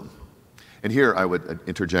zone. And here I would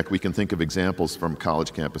interject, we can think of examples from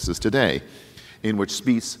college campuses today in which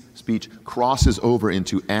speech crosses over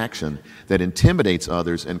into action that intimidates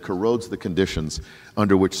others and corrodes the conditions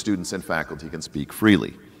under which students and faculty can speak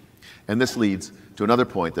freely. And this leads to another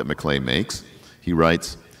point that McClay makes. He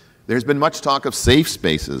writes, there's been much talk of safe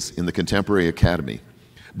spaces in the contemporary academy,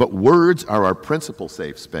 but words are our principal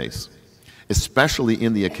safe space, especially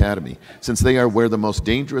in the academy, since they are where the most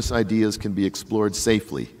dangerous ideas can be explored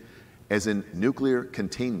safely, as in nuclear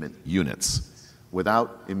containment units,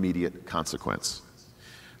 without immediate consequence.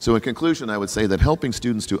 So in conclusion, I would say that helping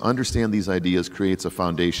students to understand these ideas creates a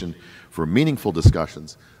foundation for meaningful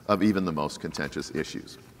discussions of even the most contentious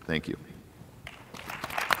issues. Thank you.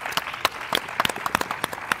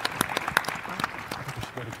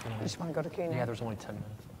 You just want to go to Q&A? Yeah, there's only 10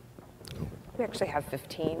 minutes. We actually have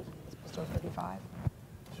 15. It's supposed to be 35.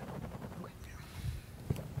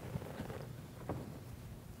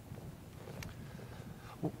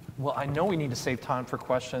 Well, I know we need to save time for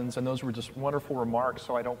questions, and those were just wonderful remarks,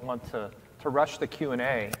 so I don't want to rush the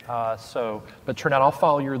Q&A. But Trinette, I'll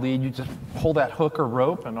follow your lead. You just pull that hook or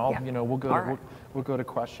rope, and I'll, we'll go to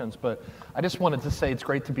questions. But I just wanted to say it's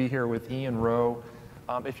great to be here with Ian Rowe.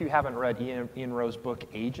 If you haven't read Ian Rowe's book,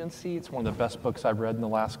 Agency, it's one of the best books I've read in the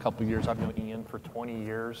last couple of years. I've known Ian for 20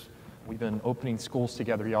 years. We've been opening schools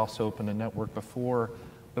together. He also opened a network before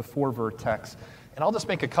Vertex. And I'll just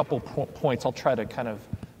make a couple points. I'll try to kind of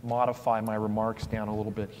modify my remarks down a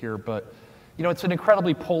little bit here. But, it's an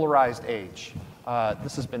incredibly polarized age.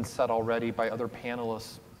 This has been said already by other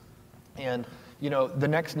panelists. And, the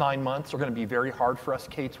next 9 months are going to be very hard for us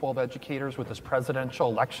K-12 educators with this presidential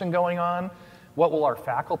election going on. What will our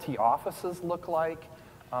faculty offices look like?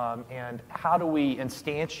 And how do we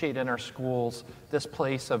instantiate in our schools this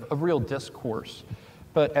place of real discourse?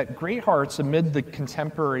 But at Great Hearts, amid the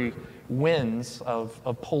contemporary winds of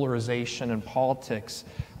polarization and politics,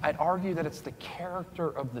 I'd argue that it's the character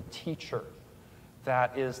of the teacher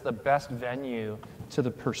that is the best venue to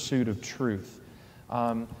the pursuit of truth.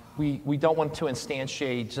 We don't want to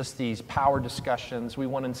instantiate just these power discussions. We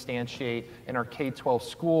want to instantiate in our K-12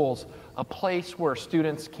 schools a place where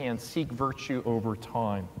students can seek virtue over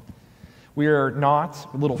time. We are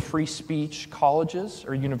not little free speech colleges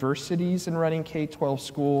or universities in running K-12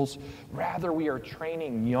 schools. Rather, we are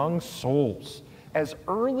training young souls as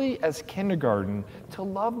early as kindergarten to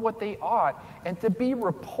love what they ought and to be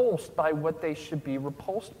repulsed by what they should be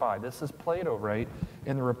repulsed by. This is Plato, right,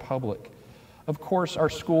 in the Republic. Of course, our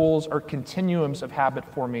schools are continuums of habit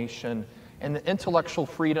formation, and the intellectual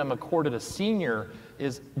freedom accorded a senior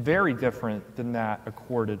is very different than that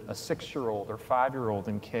accorded a 6-year-old or 5-year-old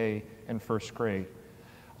in K and first grade.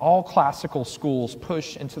 All classical schools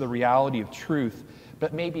push into the reality of truth,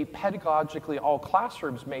 but maybe pedagogically, all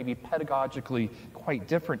classrooms may be pedagogically quite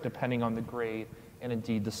different depending on the grade and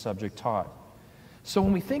indeed the subject taught. So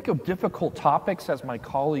when we think of difficult topics, as my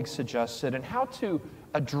colleague suggested, and how to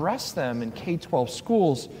address them in K-12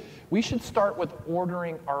 schools, we should start with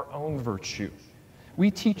ordering our own virtue. We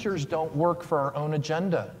teachers don't work for our own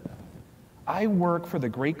agenda. I work for the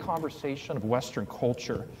great conversation of Western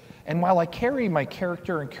culture. And while I carry my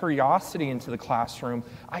character and curiosity into the classroom,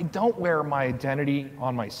 I don't wear my identity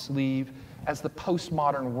on my sleeve as the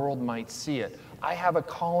postmodern world might see it. I have a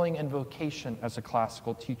calling and vocation as a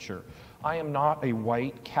classical teacher. I am not a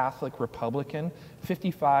white Catholic Republican,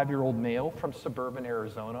 55-year-old male from suburban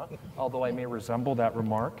Arizona, although I may resemble that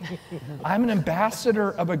remark. I'm an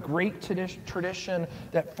ambassador of a great tradition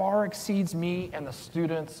that far exceeds me and the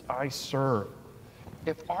students I serve.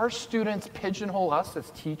 If our students pigeonhole us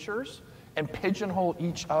as teachers and pigeonhole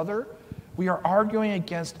each other, we are arguing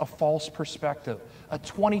against a false perspective, a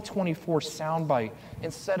 2024 soundbite,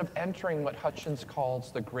 instead of entering what Hutchins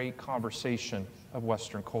calls the great conversation of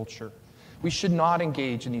Western culture. We should not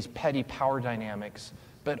engage in these petty power dynamics,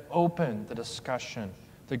 but open the discussion,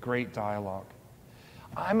 the great dialogue.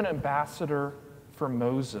 I'm an ambassador for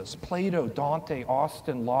Moses, Plato, Dante,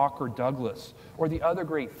 Austin, Locke, or Douglas, or the other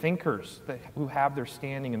great thinkers who have their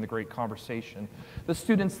standing in the great conversation. The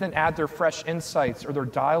students then add their fresh insights or their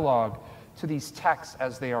dialogue to these texts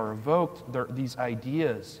as they are evoked, these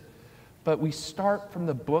ideas. But we start from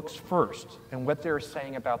the books first and what they're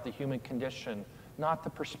saying about the human condition, not the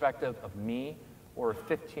perspective of me or a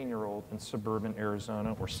 15-year-old in suburban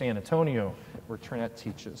Arizona or San Antonio, where Trinette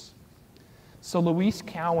teaches. So Louise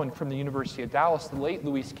Cowan from the University of Dallas, the late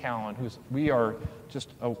Louise Cowan, we are just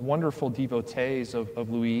a wonderful devotees of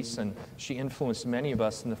Louise, and she influenced many of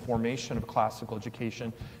us in the formation of classical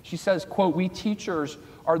education. She says, quote, "We teachers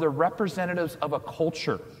are the representatives of a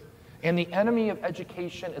culture, and the enemy of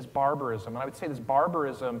education is barbarism." And I would say this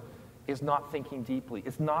barbarism is not thinking deeply.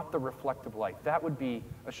 It's not the reflective life. That would be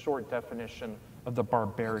a short definition of the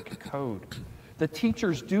barbaric code. The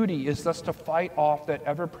teacher's duty is thus to fight off that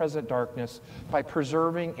ever-present darkness by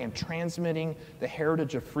preserving and transmitting the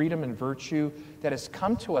heritage of freedom and virtue that has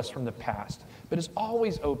come to us from the past, but is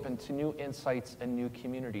always open to new insights and new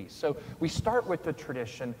communities. So we start with the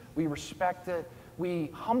tradition, we respect it, we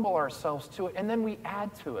humble ourselves to it, and then we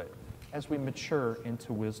add to it as we mature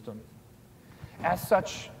into wisdom. As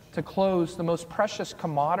such, to close, the most precious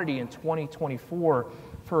commodity in 2024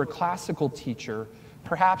 for a classical teacher,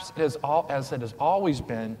 perhaps as it has always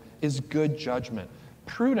been, is good judgment,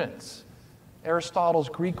 prudence. Aristotle's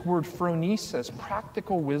Greek word phronesis,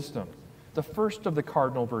 practical wisdom, the first of the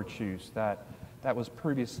cardinal virtues that was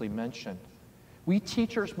previously mentioned. We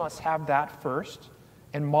teachers must have that first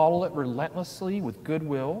and model it relentlessly with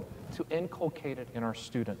goodwill to inculcate it in our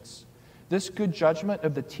students. This good judgment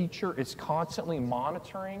of the teacher is constantly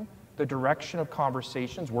monitoring the direction of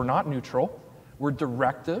conversations. We're not neutral, we're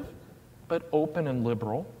directive, but open and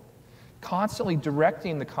liberal, constantly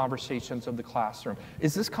directing the conversations of the classroom.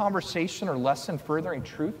 Is this conversation or lesson furthering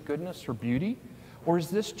truth, goodness, or beauty? Or is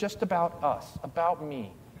this just about us, about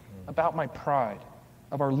me, about my pride,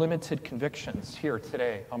 of our limited convictions here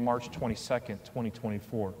today on March 22nd,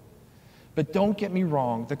 2024? But don't get me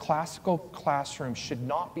wrong, the classical classroom should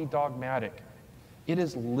not be dogmatic. It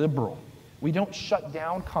is liberal. We don't shut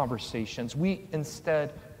down conversations. We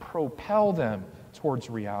instead propel them towards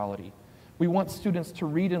reality. We want students to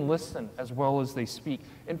read and listen as well as they speak.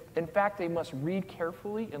 In fact, they must read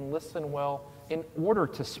carefully and listen well in order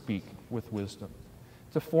to speak with wisdom,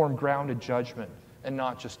 to form grounded judgment and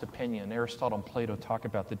not just opinion. Aristotle and Plato talk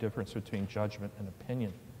about the difference between judgment and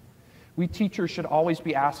opinion. We teachers should always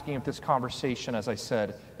be asking if this conversation, as I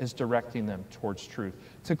said, is directing them towards truth.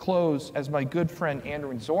 To close, as my good friend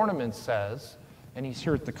Andrew Zorneman says, and he's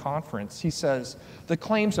here at the conference, he says, the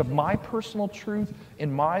claims of my personal truth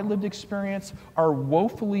in my lived experience are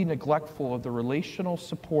woefully neglectful of the relational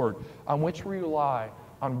support on which we rely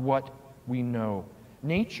on what we know.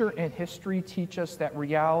 Nature and history teach us that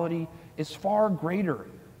reality is far greater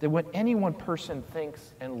than what any one person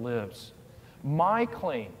thinks and lives. My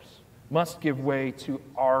claims must give way to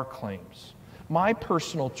our claims. My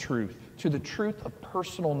personal truth to the truth of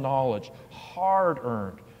personal knowledge,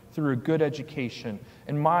 hard-earned through a good education,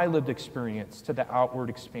 and my lived experience to the outward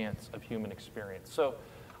expanse of human experience. So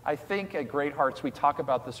I think at Great Hearts we talk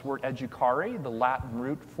about this word educare, the Latin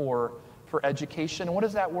root for education. And what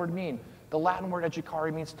does that word mean? The Latin word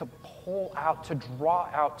educare means to pull out, to draw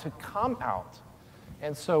out, to come out.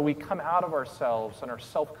 And so we come out of ourselves and our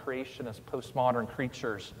self-creation as postmodern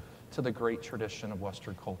creatures to the great tradition of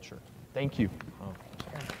Western culture. Thank you.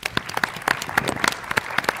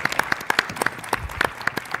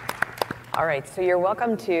 All right, so you're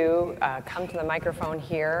welcome to come to the microphone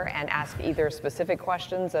here and ask either specific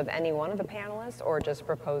questions of any one of the panelists or just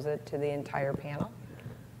propose it to the entire panel.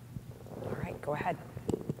 All right, go ahead.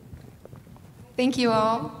 Thank you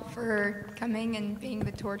all for coming and being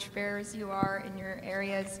the torchbearers you are in your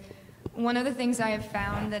areas. One of the things I have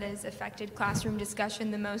found that has affected classroom discussion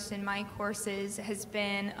the most in my courses has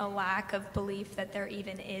been a lack of belief that there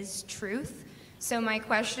even is truth. So my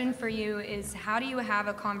question for you is, how do you have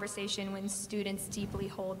a conversation when students deeply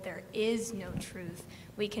hold there is no truth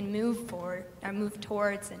we can move forward, or move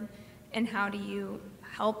towards, and how do you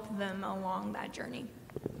help them along that journey?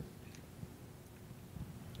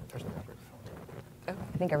 I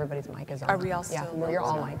think everybody's mic is on. Are we all still? Yeah, well, you're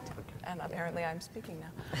all mic'd. And apparently I'm speaking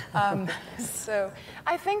now. So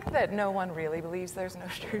I think that no one really believes there's no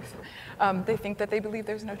truth. They think that they believe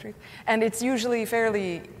there's no truth. And it's usually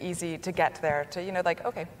fairly easy to get there to, like,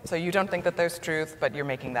 okay, so you don't think that there's truth, but you're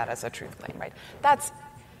making that as a truth claim, right? That's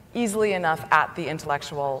easily enough at the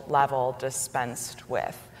intellectual level dispensed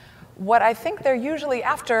with. What I think they're usually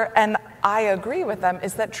after, and I agree with them,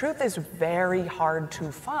 is that truth is very hard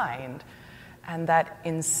to find, and that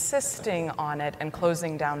insisting on it and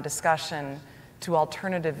closing down discussion to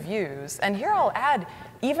alternative views, and here I'll add,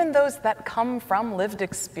 even those that come from lived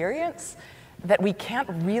experience that we can't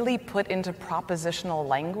really put into propositional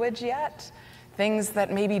language yet, things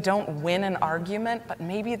that maybe don't win an argument, but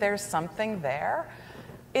maybe there's something there,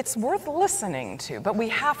 it's worth listening to, but we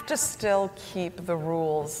have to still keep the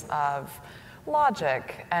rules of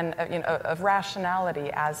logic and of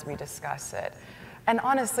rationality as we discuss it. And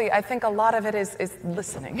honestly, I think a lot of it is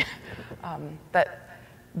listening. That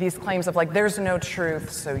these claims of like, there's no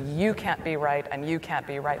truth, so you can't be right and you can't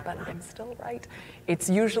be right, but I'm still right. It's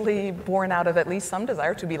usually born out of at least some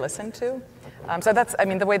desire to be listened to. So that's,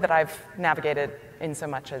 the way that I've navigated in so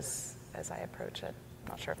much as I approach it.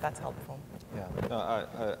 Not sure if that's helpful. Yeah, no,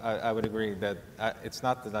 I would agree that it's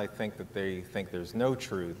not that I think that they think there's no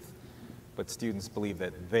truth, but students believe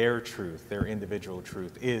that their truth, their individual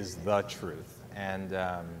truth, is the truth.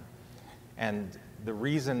 And the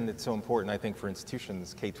reason it's so important, I think, for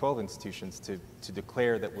institutions, K-12 institutions, to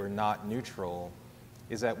declare that we're not neutral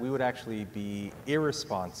is that we would actually be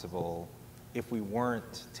irresponsible if we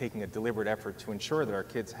weren't taking a deliberate effort to ensure that our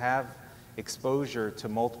kids have exposure to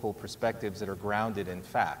multiple perspectives that are grounded in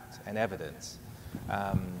fact and evidence.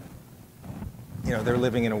 They're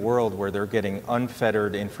living in a world where they're getting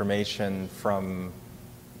unfettered information from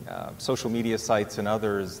social media sites and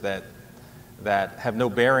others that have no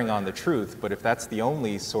bearing on the truth, but if that's the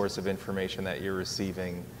only source of information that you're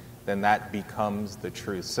receiving, then that becomes the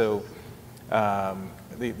truth. So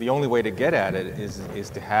the only way to get at it is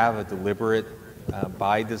to have a deliberate,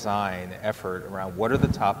 by design effort around what are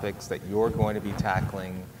the topics that you're going to be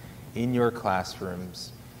tackling in your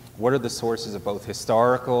classrooms, what are the sources of both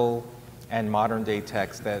historical and modern day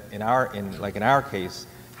text that in our case,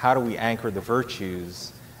 how do we anchor the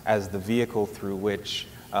virtues as the vehicle through which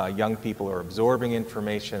young people are absorbing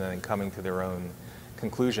information and then coming to their own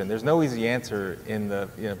conclusion. There's no easy answer in the,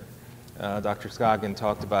 Dr. Scoggin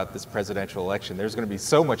talked about this presidential election. There's going to be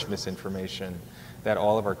so much misinformation that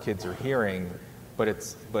all of our kids are hearing, but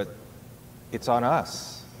it's on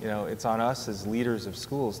us. It's on us as leaders of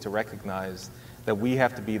schools to recognize that we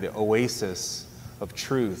have to be the oasis of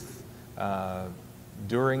truth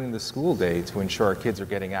during the school day to ensure our kids are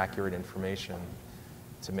getting accurate information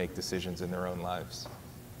to make decisions in their own lives.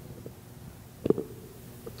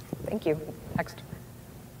 Thank you. Next.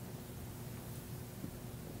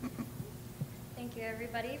 Thank you,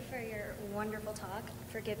 everybody, for your wonderful talk.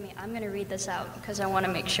 Forgive me, I'm going to read this out because I want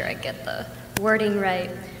to make sure I get the wording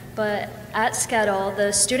right. But at Scoggin,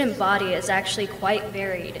 the student body is actually quite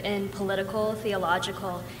varied in political,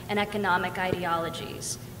 theological, and economic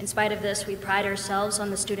ideologies. In spite of this, we pride ourselves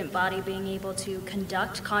on the student body being able to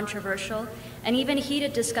conduct controversial and even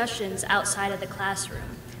heated discussions outside of the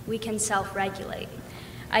classroom. We can self-regulate.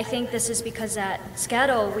 I think this is because at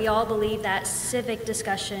Scoggin, we all believe that civic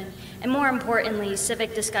discussion, and more importantly,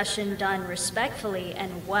 civic discussion done respectfully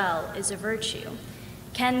and well, is a virtue.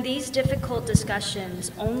 Can these difficult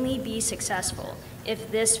discussions only be successful if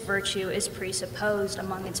this virtue is presupposed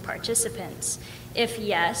among its participants? If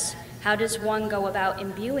yes, how does one go about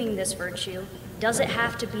imbuing this virtue? Does it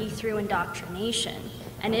have to be through indoctrination?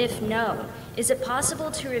 And if no, is it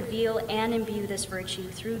possible to reveal and imbue this virtue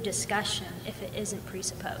through discussion if it isn't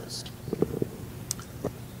presupposed?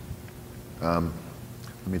 Let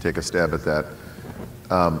me take a stab at that.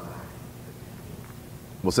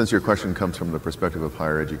 Well, since your question comes from the perspective of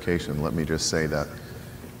higher education, let me just say that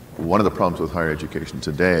one of the problems with higher education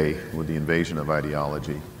today, with the invasion of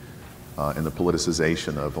ideology and the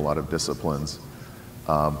politicization of a lot of disciplines,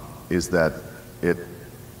 is that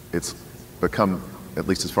it's become, at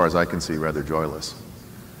least as far as I can see, rather joyless.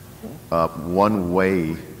 One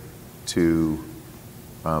way to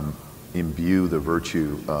imbue the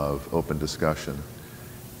virtue of open discussion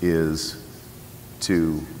is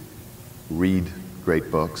to read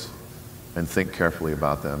great books and think carefully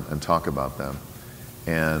about them and talk about them.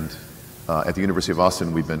 And at the University of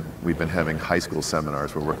Austin, we've been having high school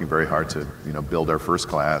seminars. We're working very hard to build our first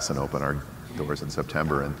class and open our doors in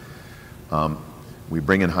September. And we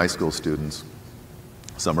bring in high school students.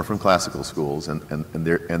 Some are from classical schools, and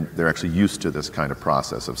they're actually used to this kind of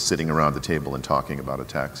process of sitting around the table and talking about a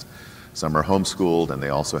text. Some are homeschooled, and they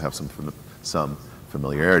also have some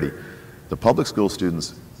familiarity. The public school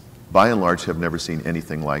students, by and large, have never seen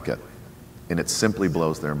anything like it, and it simply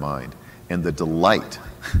blows their mind. And the delight,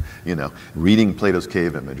 reading Plato's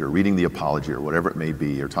Cave Image, or reading the Apology, or whatever it may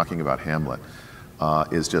be, or talking about Hamlet,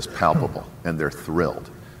 is just palpable, and they're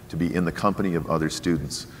thrilled to be in the company of other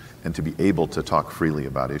students and to be able to talk freely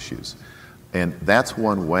about issues. And that's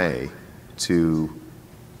one way to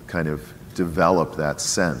kind of develop that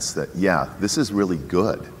sense that, yeah, this is really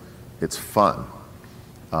good, it's fun.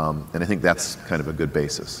 And I think that's kind of a good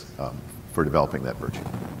basis for developing that virtue.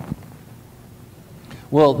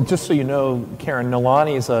 Well, just so you know, Karen,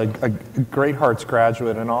 Nolani is a Great Hearts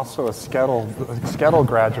graduate and also a Scoggin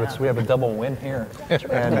graduate, so we have a double win here.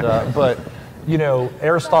 And but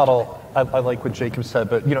Aristotle, I like what Jacob said,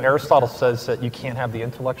 but Aristotle says that you can't have the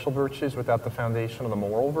intellectual virtues without the foundation of the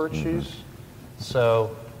moral virtues. Mm-hmm.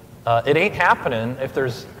 So it ain't happening if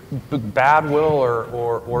there's bad will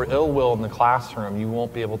or ill will in the classroom. You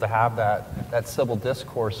won't be able to have that civil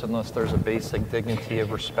discourse unless there's a basic dignity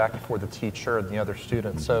of respect for the teacher and the other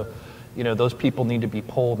students. So, those people need to be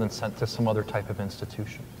pulled and sent to some other type of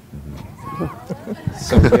institution.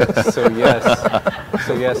 So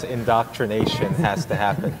yes, indoctrination has to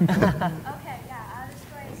happen. Okay, yeah, I was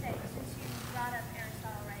going to say, since you brought up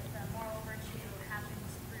Aristotle, right, the moral virtue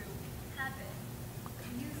happens through habit, do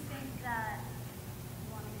you think that,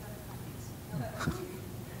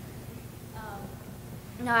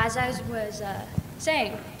 no, as I was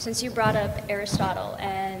saying, since you brought up Aristotle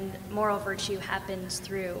and moral virtue happens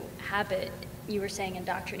through habit, you were saying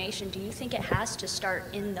indoctrination, do you think it has to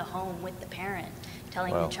start in the home with the parent,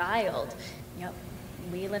 telling the child,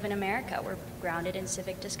 we live in America, we're grounded in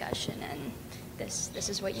civic discussion, and this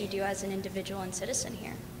is what you do as an individual and citizen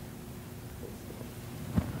here?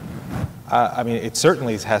 I mean, it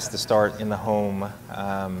certainly has to start in the home,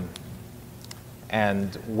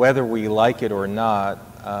 and whether we like it or not,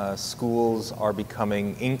 schools are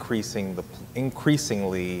becoming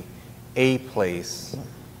increasingly a place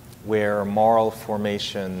where moral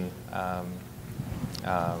formation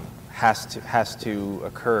has to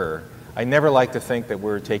occur. I never like to think that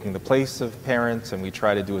we're taking the place of parents, and we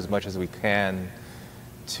try to do as much as we can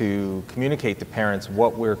to communicate to parents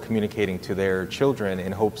what we're communicating to their children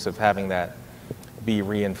in hopes of having that be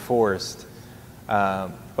reinforced.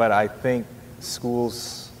 But I think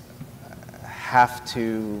schools have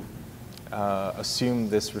to assume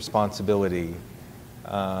this responsibility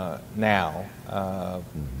now,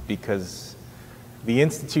 because the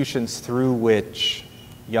institutions through which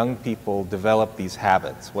young people develop these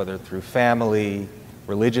habits, whether through family,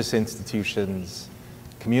 religious institutions,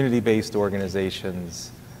 community-based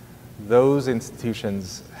organizations, those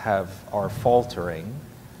institutions are faltering,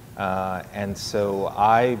 and so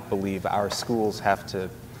I believe our schools have to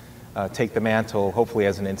take the mantle, hopefully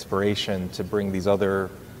as an inspiration, to bring these other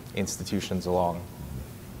institutions along.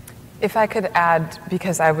 If I could add,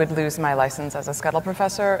 because I would lose my license as a Scuttle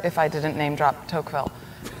professor if I didn't name drop Tocqueville,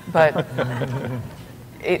 but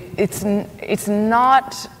it's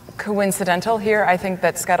not coincidental here. I think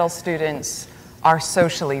that Scuttle students are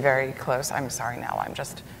socially very close. I'm sorry now, I'm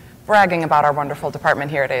just bragging about our wonderful department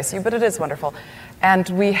here at ASU, but it is wonderful. And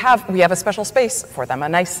we have a special space for them, a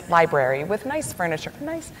nice library with nice furniture,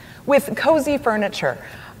 with cozy furniture.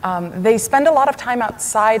 They spend a lot of time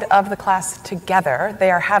outside of the class together.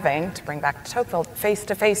 They are having, to bring back to Tocqueville,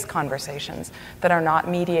 face-to-face conversations that are not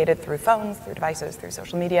mediated through phones, through devices, through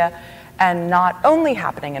social media, and not only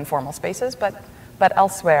happening in formal spaces, but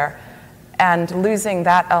elsewhere. And losing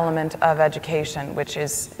that element of education, which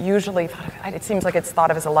is usually, it seems like it's thought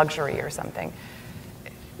of as a luxury or something.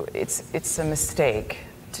 It's a mistake.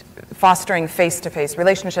 Fostering face-to-face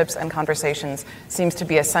relationships and conversations seems to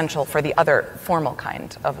be essential for the other formal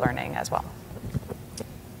kind of learning as well.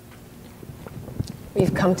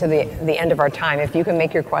 We've come to the end of our time. If you can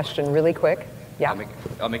make your question really quick. Yeah.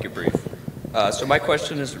 I'll make it brief. So my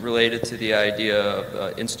question is related to the idea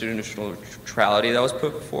of institutional neutrality that was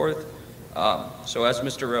put forth. So as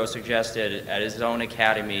Mr. Rowe suggested, at his own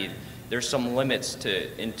academy, there's some limits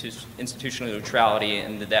to institutional neutrality,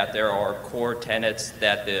 and that there are core tenets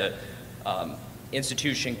that the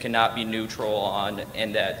institution cannot be neutral on,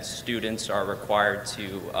 and that students are required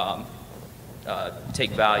to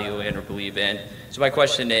take value in or believe in. So my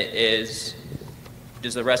question is,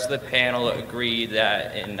 does the rest of the panel agree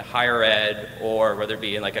that in higher ed, or whether it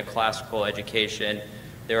be in like a classical education,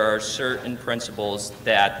 there are certain principles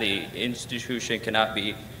that the institution cannot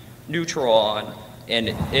be neutral on? And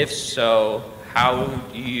if so, how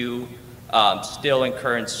do you still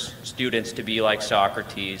encourage students to be like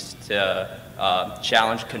Socrates, to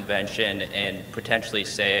challenge convention and potentially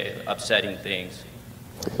say upsetting things?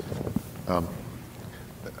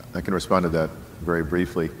 I can respond to that very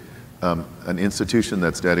briefly. An institution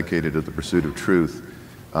that's dedicated to the pursuit of truth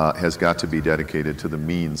has got to be dedicated to the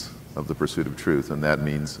means of the pursuit of truth, and that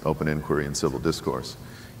means open inquiry and civil discourse.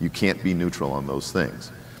 You can't be neutral on those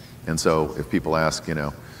things. And so if people ask,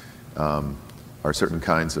 are certain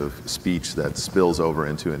kinds of speech that spills over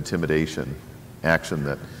into intimidation, action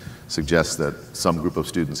that suggests that some group of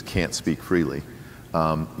students can't speak freely,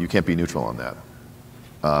 you can't be neutral on that.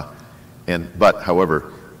 But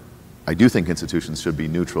however, I do think institutions should be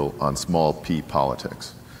neutral on small p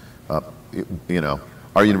politics.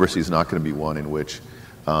 Our university is not going to be one in which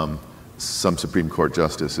some Supreme Court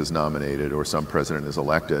justice is nominated or some president is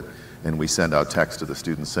elected, and we send out text to the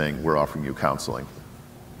students saying, we're offering you counseling,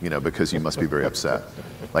 because you must be very upset.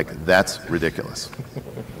 Like, that's ridiculous.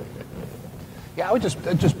 Yeah, I would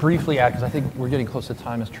just briefly add, because I think we're getting close to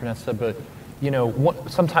time, as Trinette said, but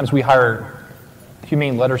sometimes we hire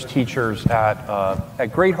humane letters teachers at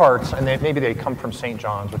Great Hearts, and maybe they come from St.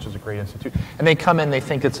 John's, which is a great institute, and they come in, they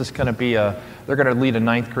think it's just going to be they're going to lead a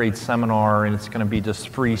 9th grade seminar, and it's going to be just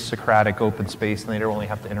free Socratic open space, and they don't really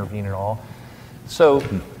have to intervene at all. So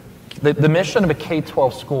the mission of a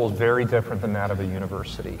K-12 school is very different than that of a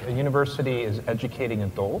university. A university is educating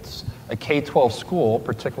adults. A K-12 school,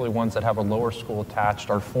 particularly ones that have a lower school attached,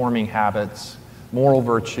 are forming habits, moral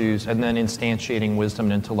virtues, and then instantiating wisdom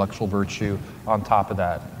and intellectual virtue on top of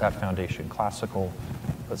that foundation, classical,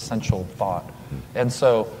 essential thought. And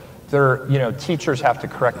so teachers have to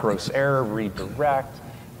correct gross error, redirect.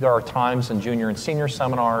 There are times in junior and senior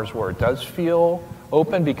seminars where it does feel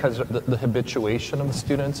open because the habituation of the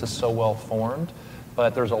students is so well formed,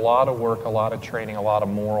 but there's a lot of work, a lot of training, a lot of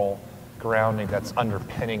moral grounding that's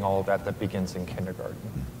underpinning all of that begins in kindergarten.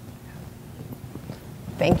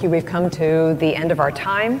 Thank you. We've come to the end of our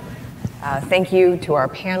time. Thank you to our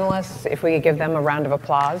panelists. If we could give them a round of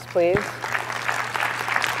applause, please.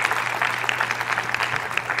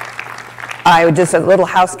 Just a little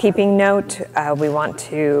housekeeping note. We want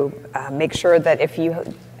to make sure that if you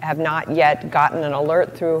have not yet gotten an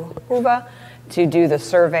alert through HUVA to do the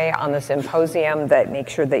survey on the symposium, that make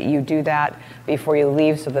sure that you do that before you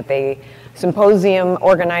leave so that the symposium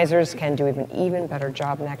organizers can do an even better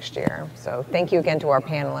job next year. So thank you again to our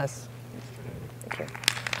panelists. Thank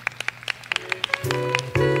you.